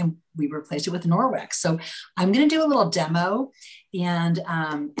we replaced it with Norwex. So I'm going to do a little demo. And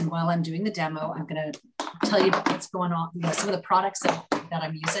while I'm doing the demo, I'm going to tell you what's going on. You know, some of the products that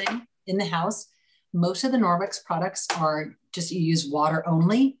I'm using in the house. Most of the Norwex products are just, you use water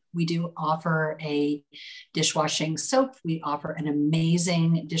only. We do offer a dishwashing soap. We offer an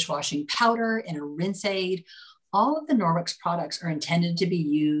amazing dishwashing powder and a rinse aid. All of the Norwex products are intended to be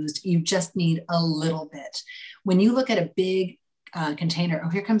used. You just need a little bit. When you look at a big container, oh,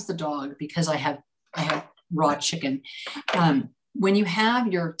 here comes the dog because I have raw chicken. When you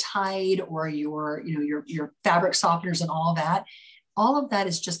have your Tide or your, you know, your fabric softeners and all of that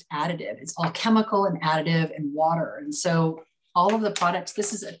is just additive. It's all chemical and additive and water. And so all of the products,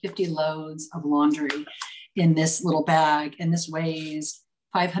 this is 50 loads of laundry in this little bag, and this weighs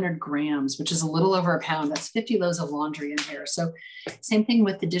 500 grams, which is a little over a pound. That's 50 loads of laundry in here. So same thing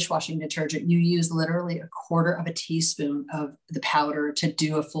with the dishwashing detergent. You use literally a quarter of a teaspoon of the powder to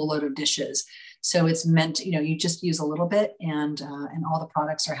do a full load of dishes. So it's meant, you know, you just use a little bit and all the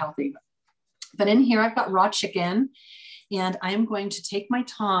products are healthy. But in here, I've got raw chicken. And I am going to take my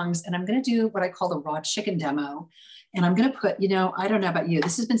tongs and I'm going to do what I call the raw chicken demo. And I'm going to put, you know, I don't know about you,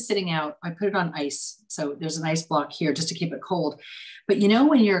 this has been sitting out. I put it on ice. So there's an ice block here just to keep it cold. But you know,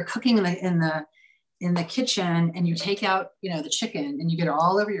 when you're cooking in the kitchen and you take out, you know, the chicken and you get it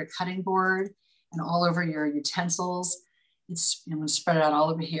all over your cutting board and all over your utensils, I'm going to spread it out all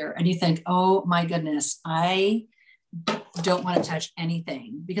over here. And you think, oh my goodness, I don't want to touch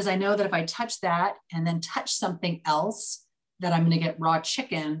anything, because I know that if I touch that and then touch something else, that I'm going to get raw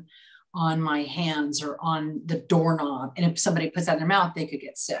chicken on my hands or on the doorknob. And if somebody puts that in their mouth, they could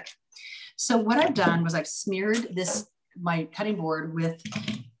get sick. So what I've done was I've smeared my cutting board with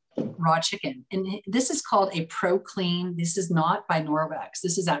raw chicken. And this is called a Pro Clean. This is not by Norwex.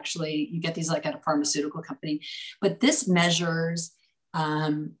 This is actually, you get these like at a pharmaceutical company, but this measures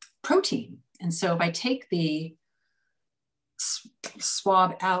protein. And so if I take the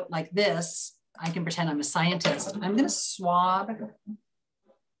swab out like this, I can pretend I'm a scientist. I'm just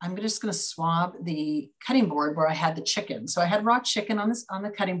going to swab the cutting board where I had the chicken. So I had raw chicken on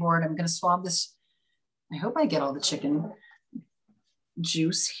the cutting board. I'm going to swab this. I hope I get all the chicken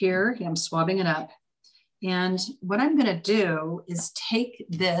juice here. I'm swabbing it up. And what I'm going to do is take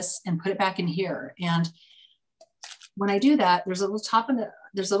this and put it back in here. And when I do that, there's a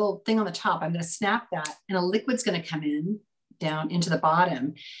little thing on the top. I'm going to snap that and a liquid's going to come in down into the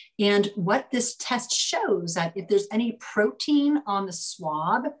bottom. And what this test shows that if there's any protein on the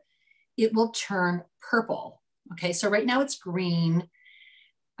swab, it will turn purple. Okay, so right now it's green,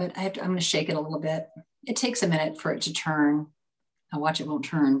 but I'm going to shake it a little bit. It takes a minute for it to turn. I'll watch, it won't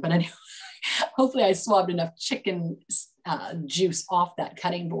turn, but anyway, hopefully I swabbed enough chicken juice off that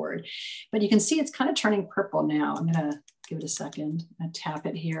cutting board. But you can see it's kind of turning purple now. I'm going to give it a second. I'm going to tap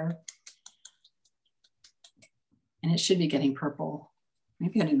it here. And it should be getting purple.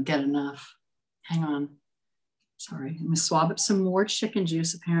 Maybe I didn't get enough. Hang on. Sorry, I'm gonna swab up some more chicken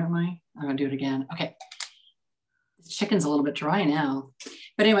juice apparently. I'm gonna do it again. Okay. The chicken's a little bit dry now.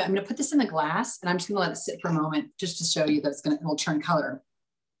 But anyway, I'm gonna put this in the glass and I'm just gonna let it sit for a moment just to show you that it'll turn color.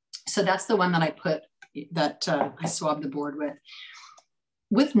 So that's the one that I swabbed the board with.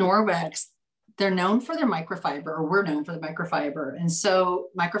 With Norwex, they're known for their microfiber, or we're known for the microfiber. And so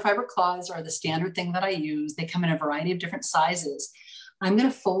microfiber cloths are the standard thing that I use. They come in a variety of different sizes. I'm going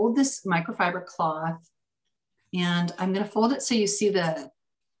to fold this microfiber cloth and I'm going to fold it so you see the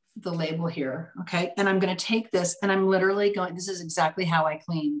label here. Okay. And I'm going to take this and I'm literally going, this is exactly how I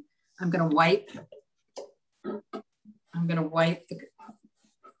clean. I'm going to wipe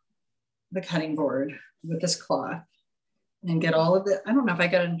the cutting board with this cloth and get all of it. I don't know if I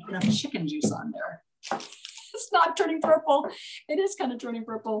got enough chicken juice on there. It's not turning purple. It is kind of turning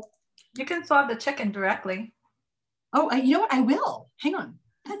purple. You can swab the chicken directly. Oh, you know what? I will. Hang on.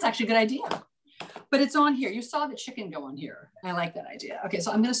 That's actually a good idea. But it's on here. You saw the chicken go on here. I like that idea. Okay,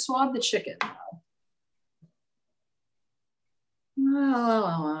 so I'm going to swab the chicken now.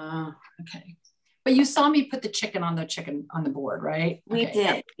 Oh, okay. But you saw me put the chicken on the board, right? We okay.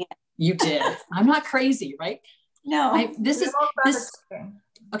 did. Yeah. You did. I'm not crazy, right? No. This.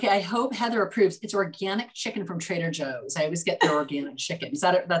 Okay, I hope Heather approves. It's organic chicken from Trader Joe's. I always get their organic chicken.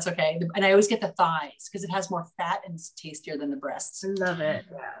 That's okay? And I always get the thighs because it has more fat and it's tastier than the breasts. I love it.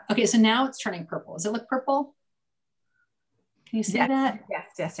 Yeah. Okay, so now it's turning purple. Does it look purple? Can you see that?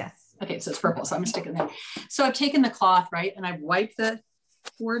 Yes. Okay, so it's purple. So I'm gonna stick it there. So I've taken the cloth, right? And I've wiped the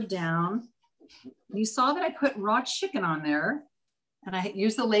board down. You saw that I put raw chicken on there and I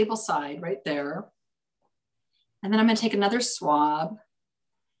use the label side right there. And then I'm gonna take another swab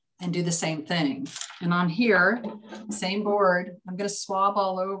and do the same thing. And on here, same board, I'm gonna swab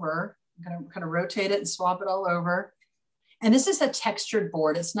all over. I'm gonna kind of rotate it and swab it all over. And this is a textured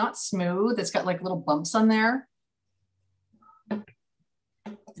board. It's not smooth. It's got like little bumps on there. And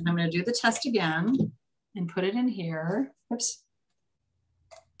I'm gonna do the test again and put it in here. Oops.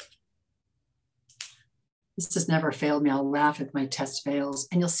 This has never failed me. I'll laugh if my test fails.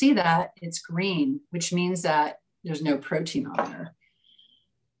 And you'll see that it's green, which means that there's no protein on there.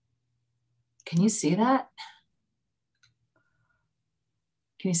 Can you see that?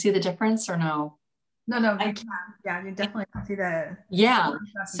 Can you see the difference or no? No, I can. Yeah, you definitely can see that. Yeah.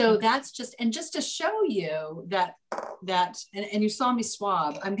 So that's just to show you that and you saw me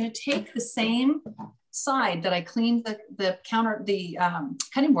swab. I'm going to take the same side that I cleaned the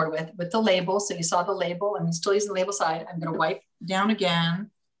cutting board with the label. So you saw the label. I'm still using the label side. I'm going to wipe down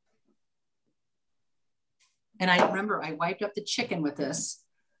again. And I remember I wiped up the chicken with this.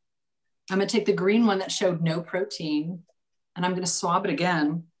 I'm going to take the green one that showed no protein and I'm going to swab it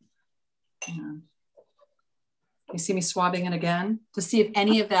again. Yeah. You see me swabbing it again to see if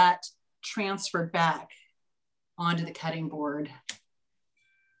any of that transferred back onto the cutting board.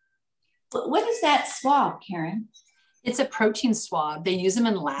 What is that swab, Karen? It's a protein swab. They use them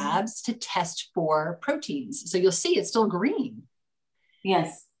in labs to test for proteins. So you'll see it's still green.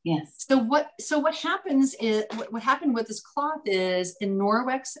 Yes. So what happens is what happened with this cloth is in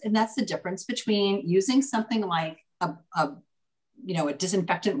Norwex, and that's the difference between using something like a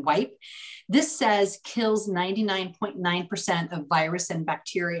disinfectant wipe. This says kills 99.9% of virus and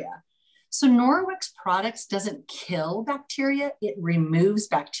bacteria. So Norwex products doesn't kill bacteria, it removes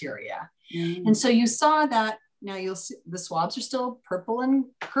bacteria. And so you saw that. Now you'll see the swabs are still purple and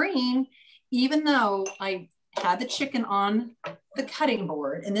green, even though I had the chicken on the cutting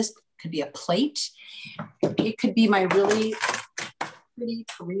board. And this could be a plate. It could be my really pretty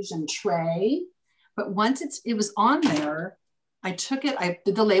Parisian tray. But once it was on there, I took it, I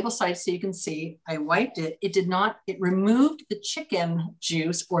did the label side so you can see, I wiped it. It removed the chicken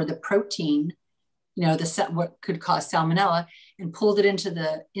juice or the protein, what could cause salmonella, and pulled it into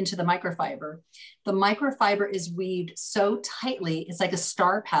the microfiber. The microfiber is weaved so tightly, it's like a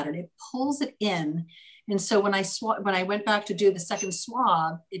star pattern. It pulls it in. And so when I went back to do the second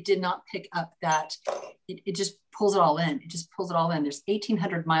swab, it did not pick up that. It just pulls it all in. It just pulls it all in. There's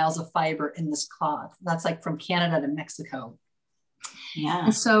 1,800 miles of fiber in this cloth. That's like from Canada to Mexico. Yeah.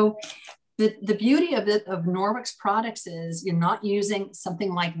 And so the beauty of Norwex products is you're not using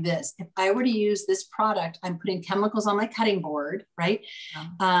something like this. If I were to use this product, I'm putting chemicals on my cutting board, right?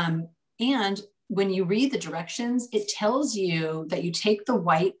 And when you read the directions, it tells you that you take the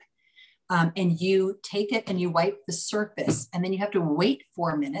wipe and you take it and you wipe the surface, and then you have to wait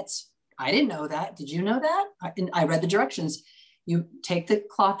 4 minutes. I didn't know that. Did you know that? I read the directions. You take the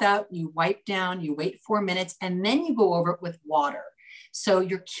cloth out, you wipe down, you wait 4 minutes, and then you go over it with water. So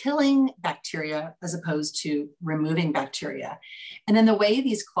you're killing bacteria as opposed to removing bacteria. And then the way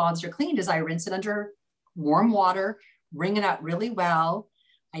these cloths are cleaned is I rinse it under warm water, wring it out really well.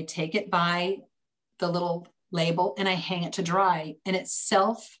 I take it by the little label and I hang it to dry, and it's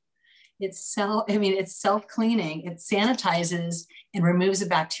self-cleaning. It sanitizes and removes the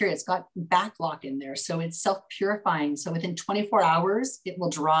bacteria. It's got backlock in there. So it's self-purifying. So within 24 hours, it will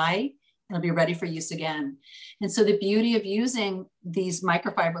dry and it'll be ready for use again. And so the beauty of using these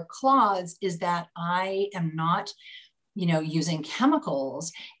microfiber cloths is that I am not, using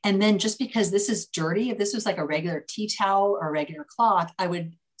chemicals. And then just because this is dirty, if this was like a regular tea towel or a regular cloth, I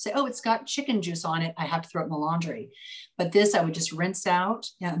would say, oh, it's got chicken juice on it, I have to throw it in the laundry. But this, I would just rinse out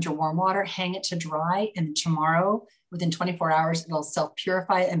under warm water, hang it to dry, and tomorrow, within 24 hours, it'll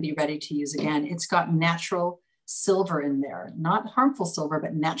self-purify and be ready to use again. It's got natural silver in there, not harmful silver,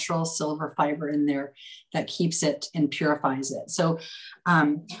 but natural silver fiber in there that keeps it and purifies it. So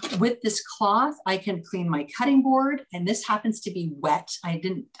with this cloth, I can clean my cutting board, and this happens to be wet. I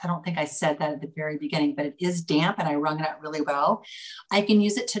don't think I said that at the very beginning, but it is damp and I wrung it out really well. I can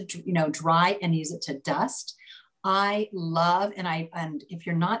use it to, dry and use it to dust. I love, and if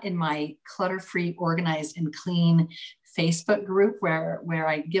you're not in my clutter-free, organized and clean Facebook group where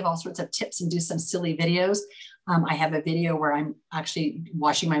I give all sorts of tips and do some silly videos, I have a video where I'm actually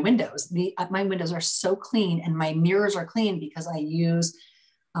washing my windows. My windows are so clean and my mirrors are clean because I use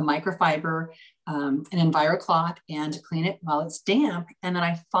a microfiber, an EnviroCloth, and to clean it while it's damp. And then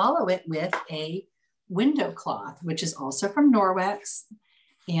I follow it with a window cloth, which is also from Norwex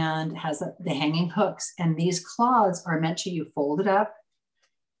and has the hanging hooks. And these cloths are meant to, you fold it up.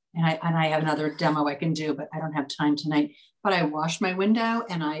 And I have another demo I can do, but I don't have time tonight. But I wash my window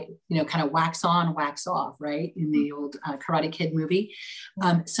and I, kind of wax on, wax off, right? In the old Karate Kid movie.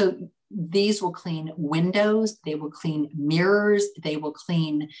 So these will clean windows. They will clean mirrors. They will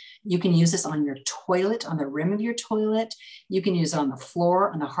clean, you can use this on your toilet, on the rim of your toilet. You can use it on the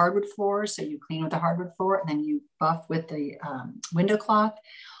floor, on the hardwood floor. So you clean with the hardwood floor and then you buff with the window cloth.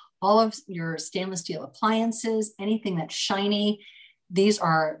 All of your stainless steel appliances, anything that's shiny. These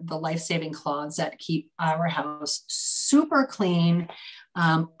are the life-saving cloths that keep our house super clean.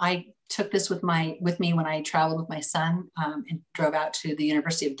 I took this with me when I traveled with my son and drove out to the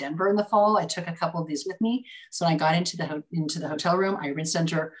University of Denver in the fall. I took a couple of these with me. So I got into the hotel room. I rinsed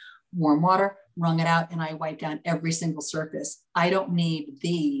under warm water, wrung it out, and I wiped down every single surface. I don't need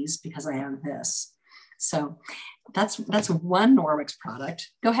these because I have this. So that's one Norwex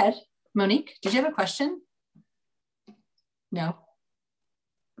product. Go ahead, Monique. Did you have a question? No.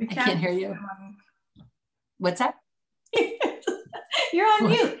 I can't hear you. What's that? You're on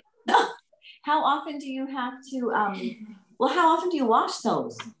mute. How often do you have to, how often do you wash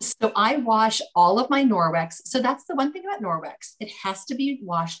those? So I wash all of my Norwex. So that's the one thing about Norwex. It has to be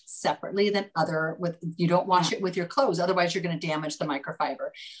washed separately than you don't wash it with your clothes. Otherwise you're going to damage the microfiber.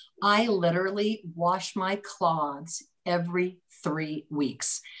 I literally wash my cloths every 3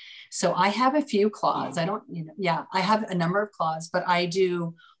 weeks. So I have a few cloths. I have a number of cloths, but I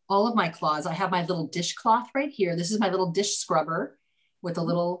do all of my cloths. I have my little dishcloth right here. This is my little dish scrubber with a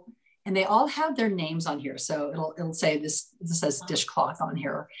little, and they all have their names on here. So it'll say this says dishcloth on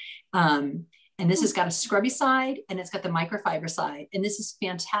here. And this has got a scrubby side and it's got the microfiber side. And this is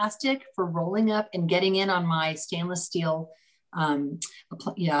fantastic for rolling up and getting in on my stainless steel countertop,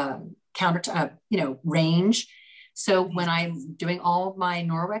 range. So when I'm doing all my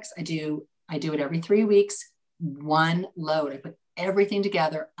Norwex, I do it every 3 weeks, one load. I put everything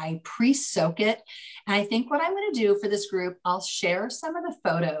together. I pre-soak it. And I think what I'm going to do for this group, I'll share some of the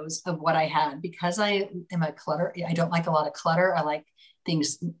photos of what I had because I am a clutter. I don't like a lot of clutter. I like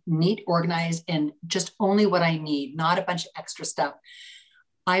things neat, organized, and just only what I need, not a bunch of extra stuff.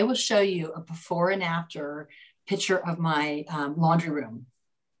 I will show you a before and after picture of my laundry room.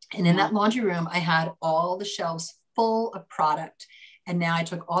 And in that laundry room, I had all the shelves full of product. And now I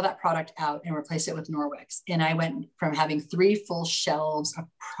took all that product out and replaced it with Norwex. And I went from having 3 full shelves of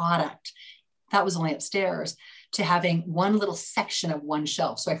product that was only upstairs to having one little section of one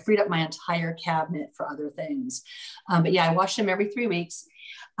shelf. So I freed up my entire cabinet for other things. But yeah, I wash them every 3 weeks.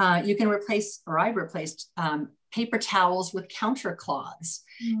 You can replace, or I've replaced paper towels with counter cloths.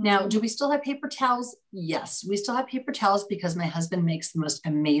 Now, do we still have paper towels? Yes, we still have paper towels because my husband makes the most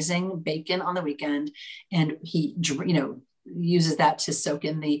amazing bacon on the weekend. And he, uses that to soak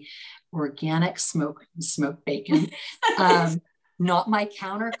in the organic smoked bacon. Not my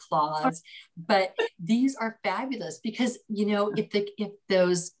counter cloths, but these are fabulous because,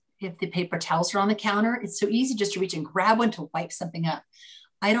 if the paper towels are on the counter, it's so easy just to reach and grab one to wipe something up.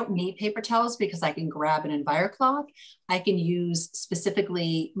 I don't need paper towels because I can grab an EnviroCloth. I can use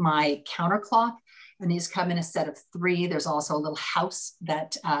specifically my counter cloth, and these come in a set of 3. There's also a little house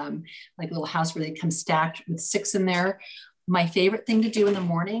that, like a little house where they come stacked with 6 in there. My favorite thing to do in the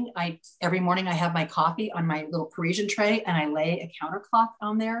morning, every morning I have my coffee on my little Parisian tray and I lay a counter cloth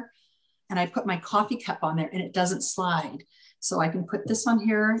on there and I put my coffee cup on there and it doesn't slide. So I can put this on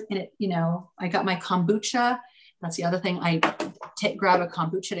here and it, I got my kombucha. That's the other thing. I grab a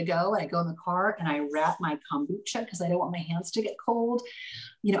kombucha to go and I go in the car and I wrap my kombucha because I don't want my hands to get cold.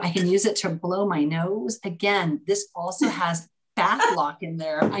 I can use it to blow my nose. Again, this also has bath lock in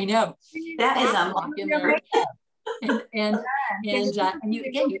there. I know. That is a lock in there. And you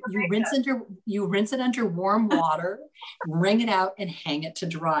rinse it under warm water, wring it out and hang it to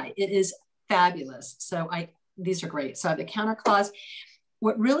dry. It is fabulous. So these are great. So I have the counter cloths.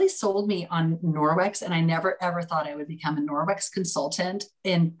 What really sold me on Norwex, and I never ever thought I would become a Norwex consultant,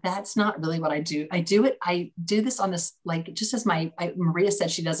 and that's not really what I do. I do this on this, like, just as Maria said,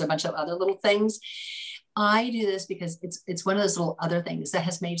 she does a bunch of other little things. I do this because it's one of those little other things that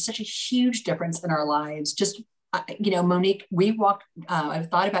has made such a huge difference in our lives. Just Monique, we walked. I've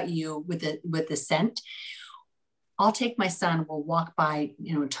thought about you with the scent. I'll take my son, we'll walk by,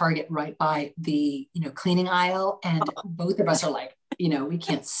 Target right by the, cleaning aisle. And both of us are like, we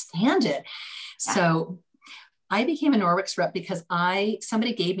can't stand it. So I became a Norwex rep because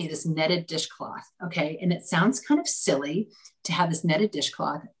somebody gave me this netted dishcloth. Okay. And it sounds kind of silly to have this netted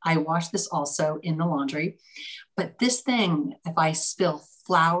dishcloth. I wash this also in the laundry, but this thing, if I spill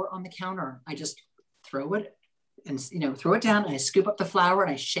flour on the counter, I just throw it and, throw it down, and I scoop up the flour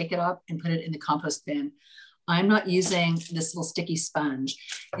and I shake it up and put it in the compost bin. I'm not using this little sticky sponge.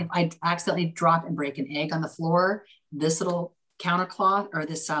 If I accidentally drop and break an egg on the floor, this little counter cloth or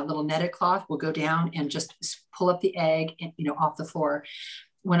this little netted cloth will go down and just pull up the egg and, off the floor.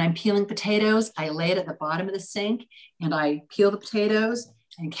 When I'm peeling potatoes, I lay it at the bottom of the sink and I peel the potatoes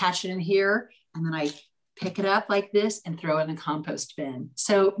and catch it in here. And then I pick it up like this and throw it in the compost bin.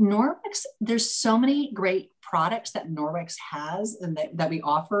 So Norwex, there's so many great products that Norwex has and that we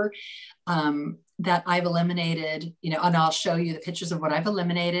offer that I've eliminated, and I'll show you the pictures of what I've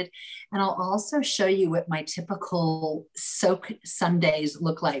eliminated. And I'll also show you what my typical soak Sundays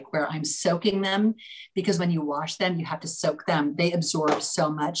look like, where I'm soaking them, because when you wash them, you have to soak them. They absorb so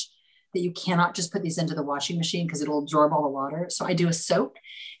much that you cannot just put these into the washing machine because it'll absorb all the water. So I do a soak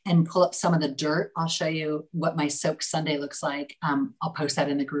and pull up some of the dirt. I'll show you what my soak Sunday looks like. I'll post that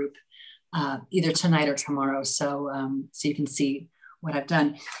in the group either tonight or tomorrow. So you can see what I've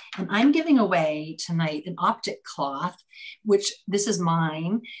done. And I'm giving away tonight an optic cloth, which this is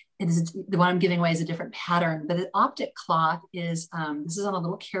mine. It is the one I'm giving away is a different pattern, but the optic cloth is, this is on a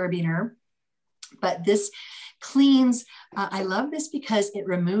little carabiner, but this cleans. I love this because it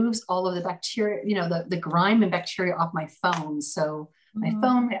removes all of the bacteria, the grime and bacteria off my phone. So my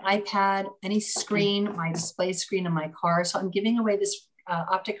phone, my iPad, any screen, my display screen in my car. So I'm giving away this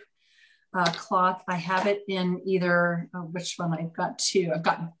optic cloth. I have it in either, which one I've got two. I've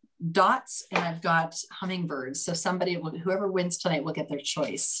got dots and I've got hummingbirds. So whoever wins tonight will get their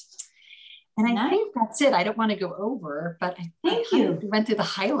choice. And I think that's it. I don't want to go over, but I went through the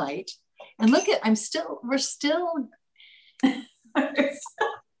highlight. And look at, we're still.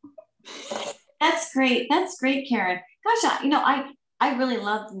 That's great. That's great, Karen. Gosh, I really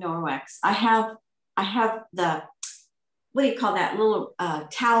love Norwex. I have the, what do you call that little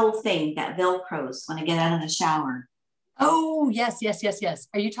towel thing that Velcros when I get out of the shower? Oh, yes.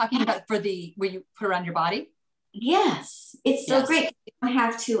 Are you talking about where you put around your body? Yes. It's so great. You don't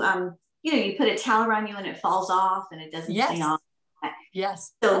have to, you put a towel around you and it falls off and it doesn't stay on.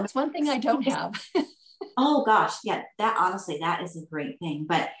 Yes. So that's one thing I don't have. Oh gosh. Yeah. That is a great thing.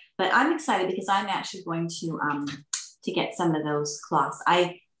 But I'm excited because I'm actually going to get some of those cloths.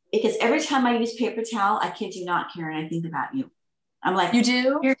 Because every time I use paper towel, I kid you not, Karen, I think about you. I'm like, you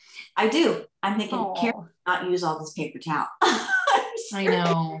do? I do. I'm thinking, Karen, not use all this paper towel. I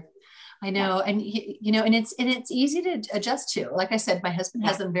know. And, and it's easy to adjust to. Like I said, my husband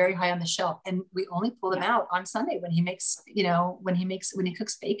has them very high on the shelf and we only pull them out on Sunday when he makes, when he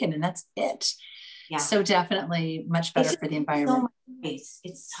cooks bacon, and that's it. Yeah. So definitely much better for the environment. So much waste.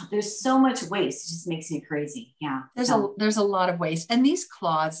 There's so much waste. It just makes me crazy. Yeah. There's a lot of waste, and these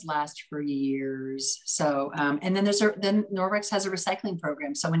cloths last for years. So, and then then Norwex has a recycling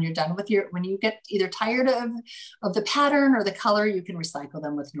program. So when you're done with when you get either tired of the pattern or the color, you can recycle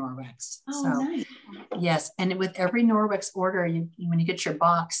them with Norwex. Oh, so, nice. Yes. And with every Norwex order, when you get your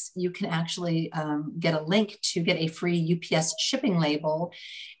box, you can actually get a link to get a free UPS shipping label.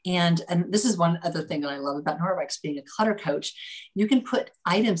 And this is one other thing that I love about Norwex being a clutter coach. You can put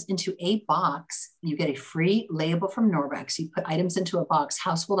items into a box. You get a free label from Norwex. You put items into a box,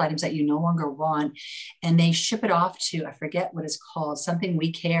 household items that you no longer want, and they ship it off to, I forget what it's called, something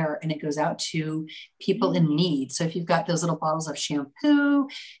We Care, and it goes out to people in need. So if you've got those little bottles of shampoo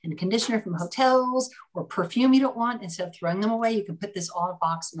and conditioner from hotels or perfume you don't want, instead of throwing them away, you can put this on a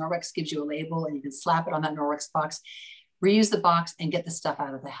box. Norwex gives you a label and you can slap it on that Norwex box, reuse the box, and get the stuff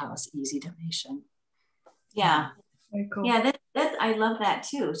out of the house. Easy donation. Yeah. Very cool. Yeah, that's I love that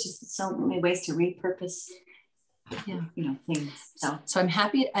too. It's just so many ways to repurpose things. So I'm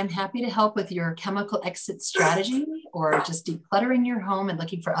happy to help with your chemical exit strategy or just decluttering your home and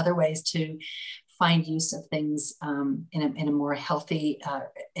looking for other ways to find use of things in a more healthy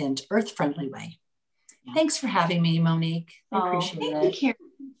and earth-friendly way. Yeah. Thanks for having me, Monique. I appreciate it. Thank you,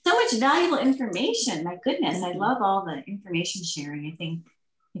 Karen. So much valuable information. My goodness, I love all the information sharing.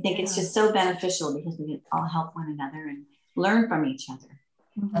 I think it's just so beneficial because we can all help one another and learn from each other.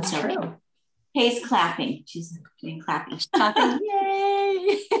 That's true. Kay's clapping. She's doing clapping. Clapping.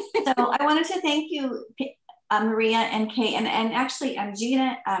 Yay! So I wanted to thank you, Maria and Kay, and actually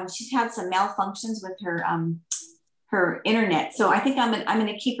Gina. She's had some malfunctions with her internet, so I think I'm going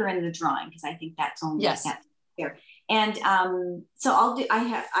to keep her in the drawing because I think that's only that here. And so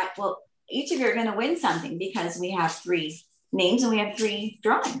well, each of you are going to win something because we have 3 names and we have 3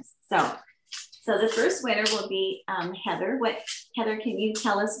 drawings. So the first winner will be Heather. Heather, can you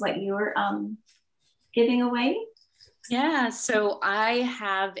tell us what you're giving away? Yeah, so I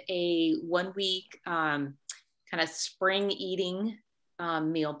have a 1-week kind of spring eating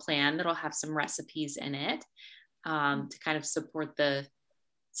meal plan that'll have some recipes in it to kind of support the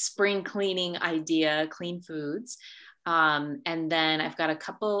spring cleaning idea, clean foods. And then I've got a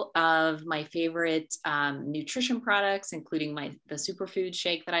couple of my favorite nutrition products, including the superfood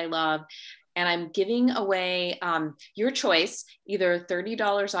shake that I love. And I'm giving away your choice, either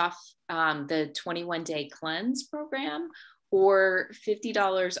 $30 off the 21-day cleanse program or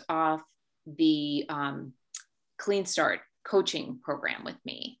 $50 off the Clean Start coaching program with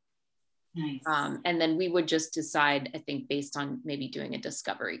me. Nice. And then we would just decide, I think, based on maybe doing a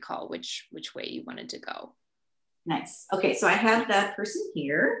discovery call, which way you wanted to go. Nice. Okay, so I have the person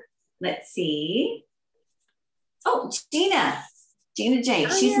here. Let's see. Oh, Gina J.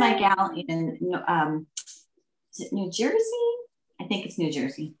 She's my gal in is it New Jersey? I think it's New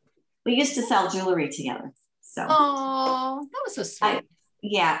Jersey. We used to sell jewelry together. So. Oh, that was so sweet.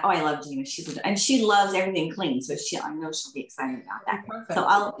 I love Gina. And she loves everything clean, so I know she'll be excited about that. Perfect. So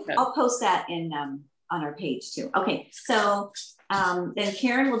I'll post that in on our page too. Okay, so then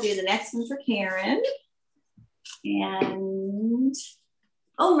Karen will do the next one for Karen, and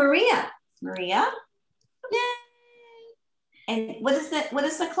Maria. Yay! And what is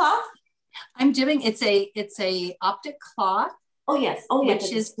the cloth? I'm doing it's a optic cloth. Oh yes.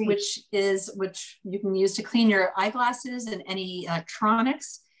 Which you can use to clean your eyeglasses and any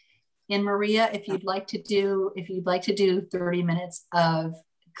electronics. And Maria, if you'd like to do 30 minutes of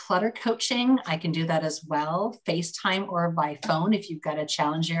clutter coaching, I can do that as well, FaceTime or by phone if you've got a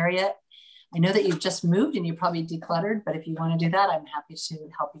challenge area. I know that you've just moved and you probably decluttered, but if you want to do that, I'm happy to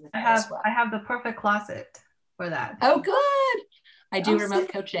help you with that as well. I have the perfect closet for that. Oh, good. I do remote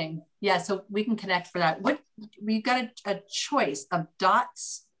coaching. Yeah, so we can connect for that. We've got a choice of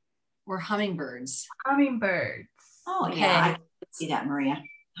dots or hummingbirds. Hummingbirds. Oh, okay. Yeah, I can see that, Maria.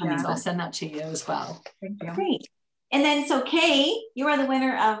 So I'll send that to you as well. Thank you. Great. And then, so Kay, you are the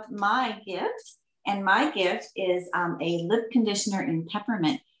winner of my gift, and my gift is a lip conditioner in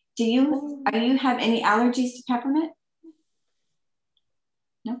peppermint. Do you have any allergies to peppermint?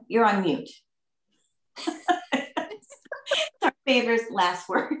 No, you're on mute. Our favorite last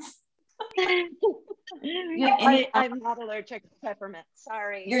words. I'm not allergic to peppermint.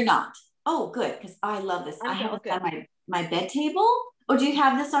 Sorry. You're not. Oh, good, because I love this. I have it on my bed table. Oh, do you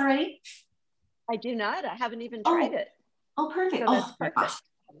have this already? I do not. I haven't even tried it. Oh, perfect. So oh, my gosh.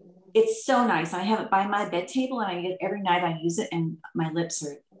 It's so nice. I have it by my bed table, and every night I use it, and my lips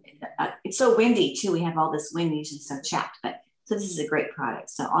are, it's so windy too. We have all this wind, usually so chapped, but so this is a great product.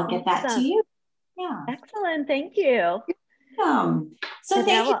 So I'll get that to you. Yeah. Excellent. Thank you. So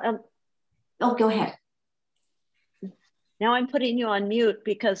thank you. Oh, go ahead. Now I'm putting you on mute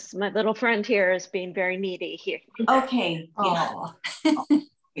because my little friend here is being very needy here. Okay. Yeah.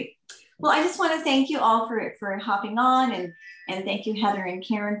 Well, I just want to thank you all for hopping on, and thank you, Heather and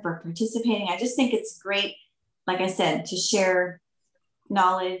Karen, for participating. I just think it's great, like I said, to share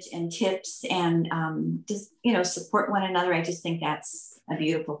knowledge and tips and just, support one another. I just think that's a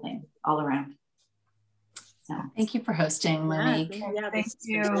beautiful thing all around. So thank you for hosting, Monique. Yeah, thank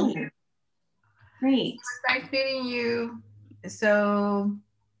you. Great. Nice meeting you. So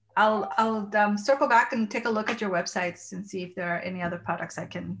I'll circle back and take a look at your websites and see if there are any other products I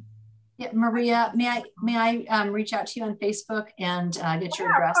can. Yeah, Maria, may I reach out to you on Facebook and get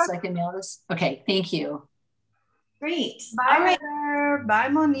your address so I can mail this? Okay, thank you. Great. Bye, all right. Heather. Bye,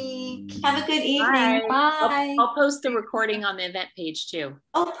 Monique. Have a good evening. Bye. I'll post the recording on the event page too.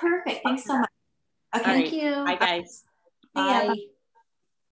 Oh, perfect. Thanks so much. Okay. Right. Thank you. Bye, guys. Bye.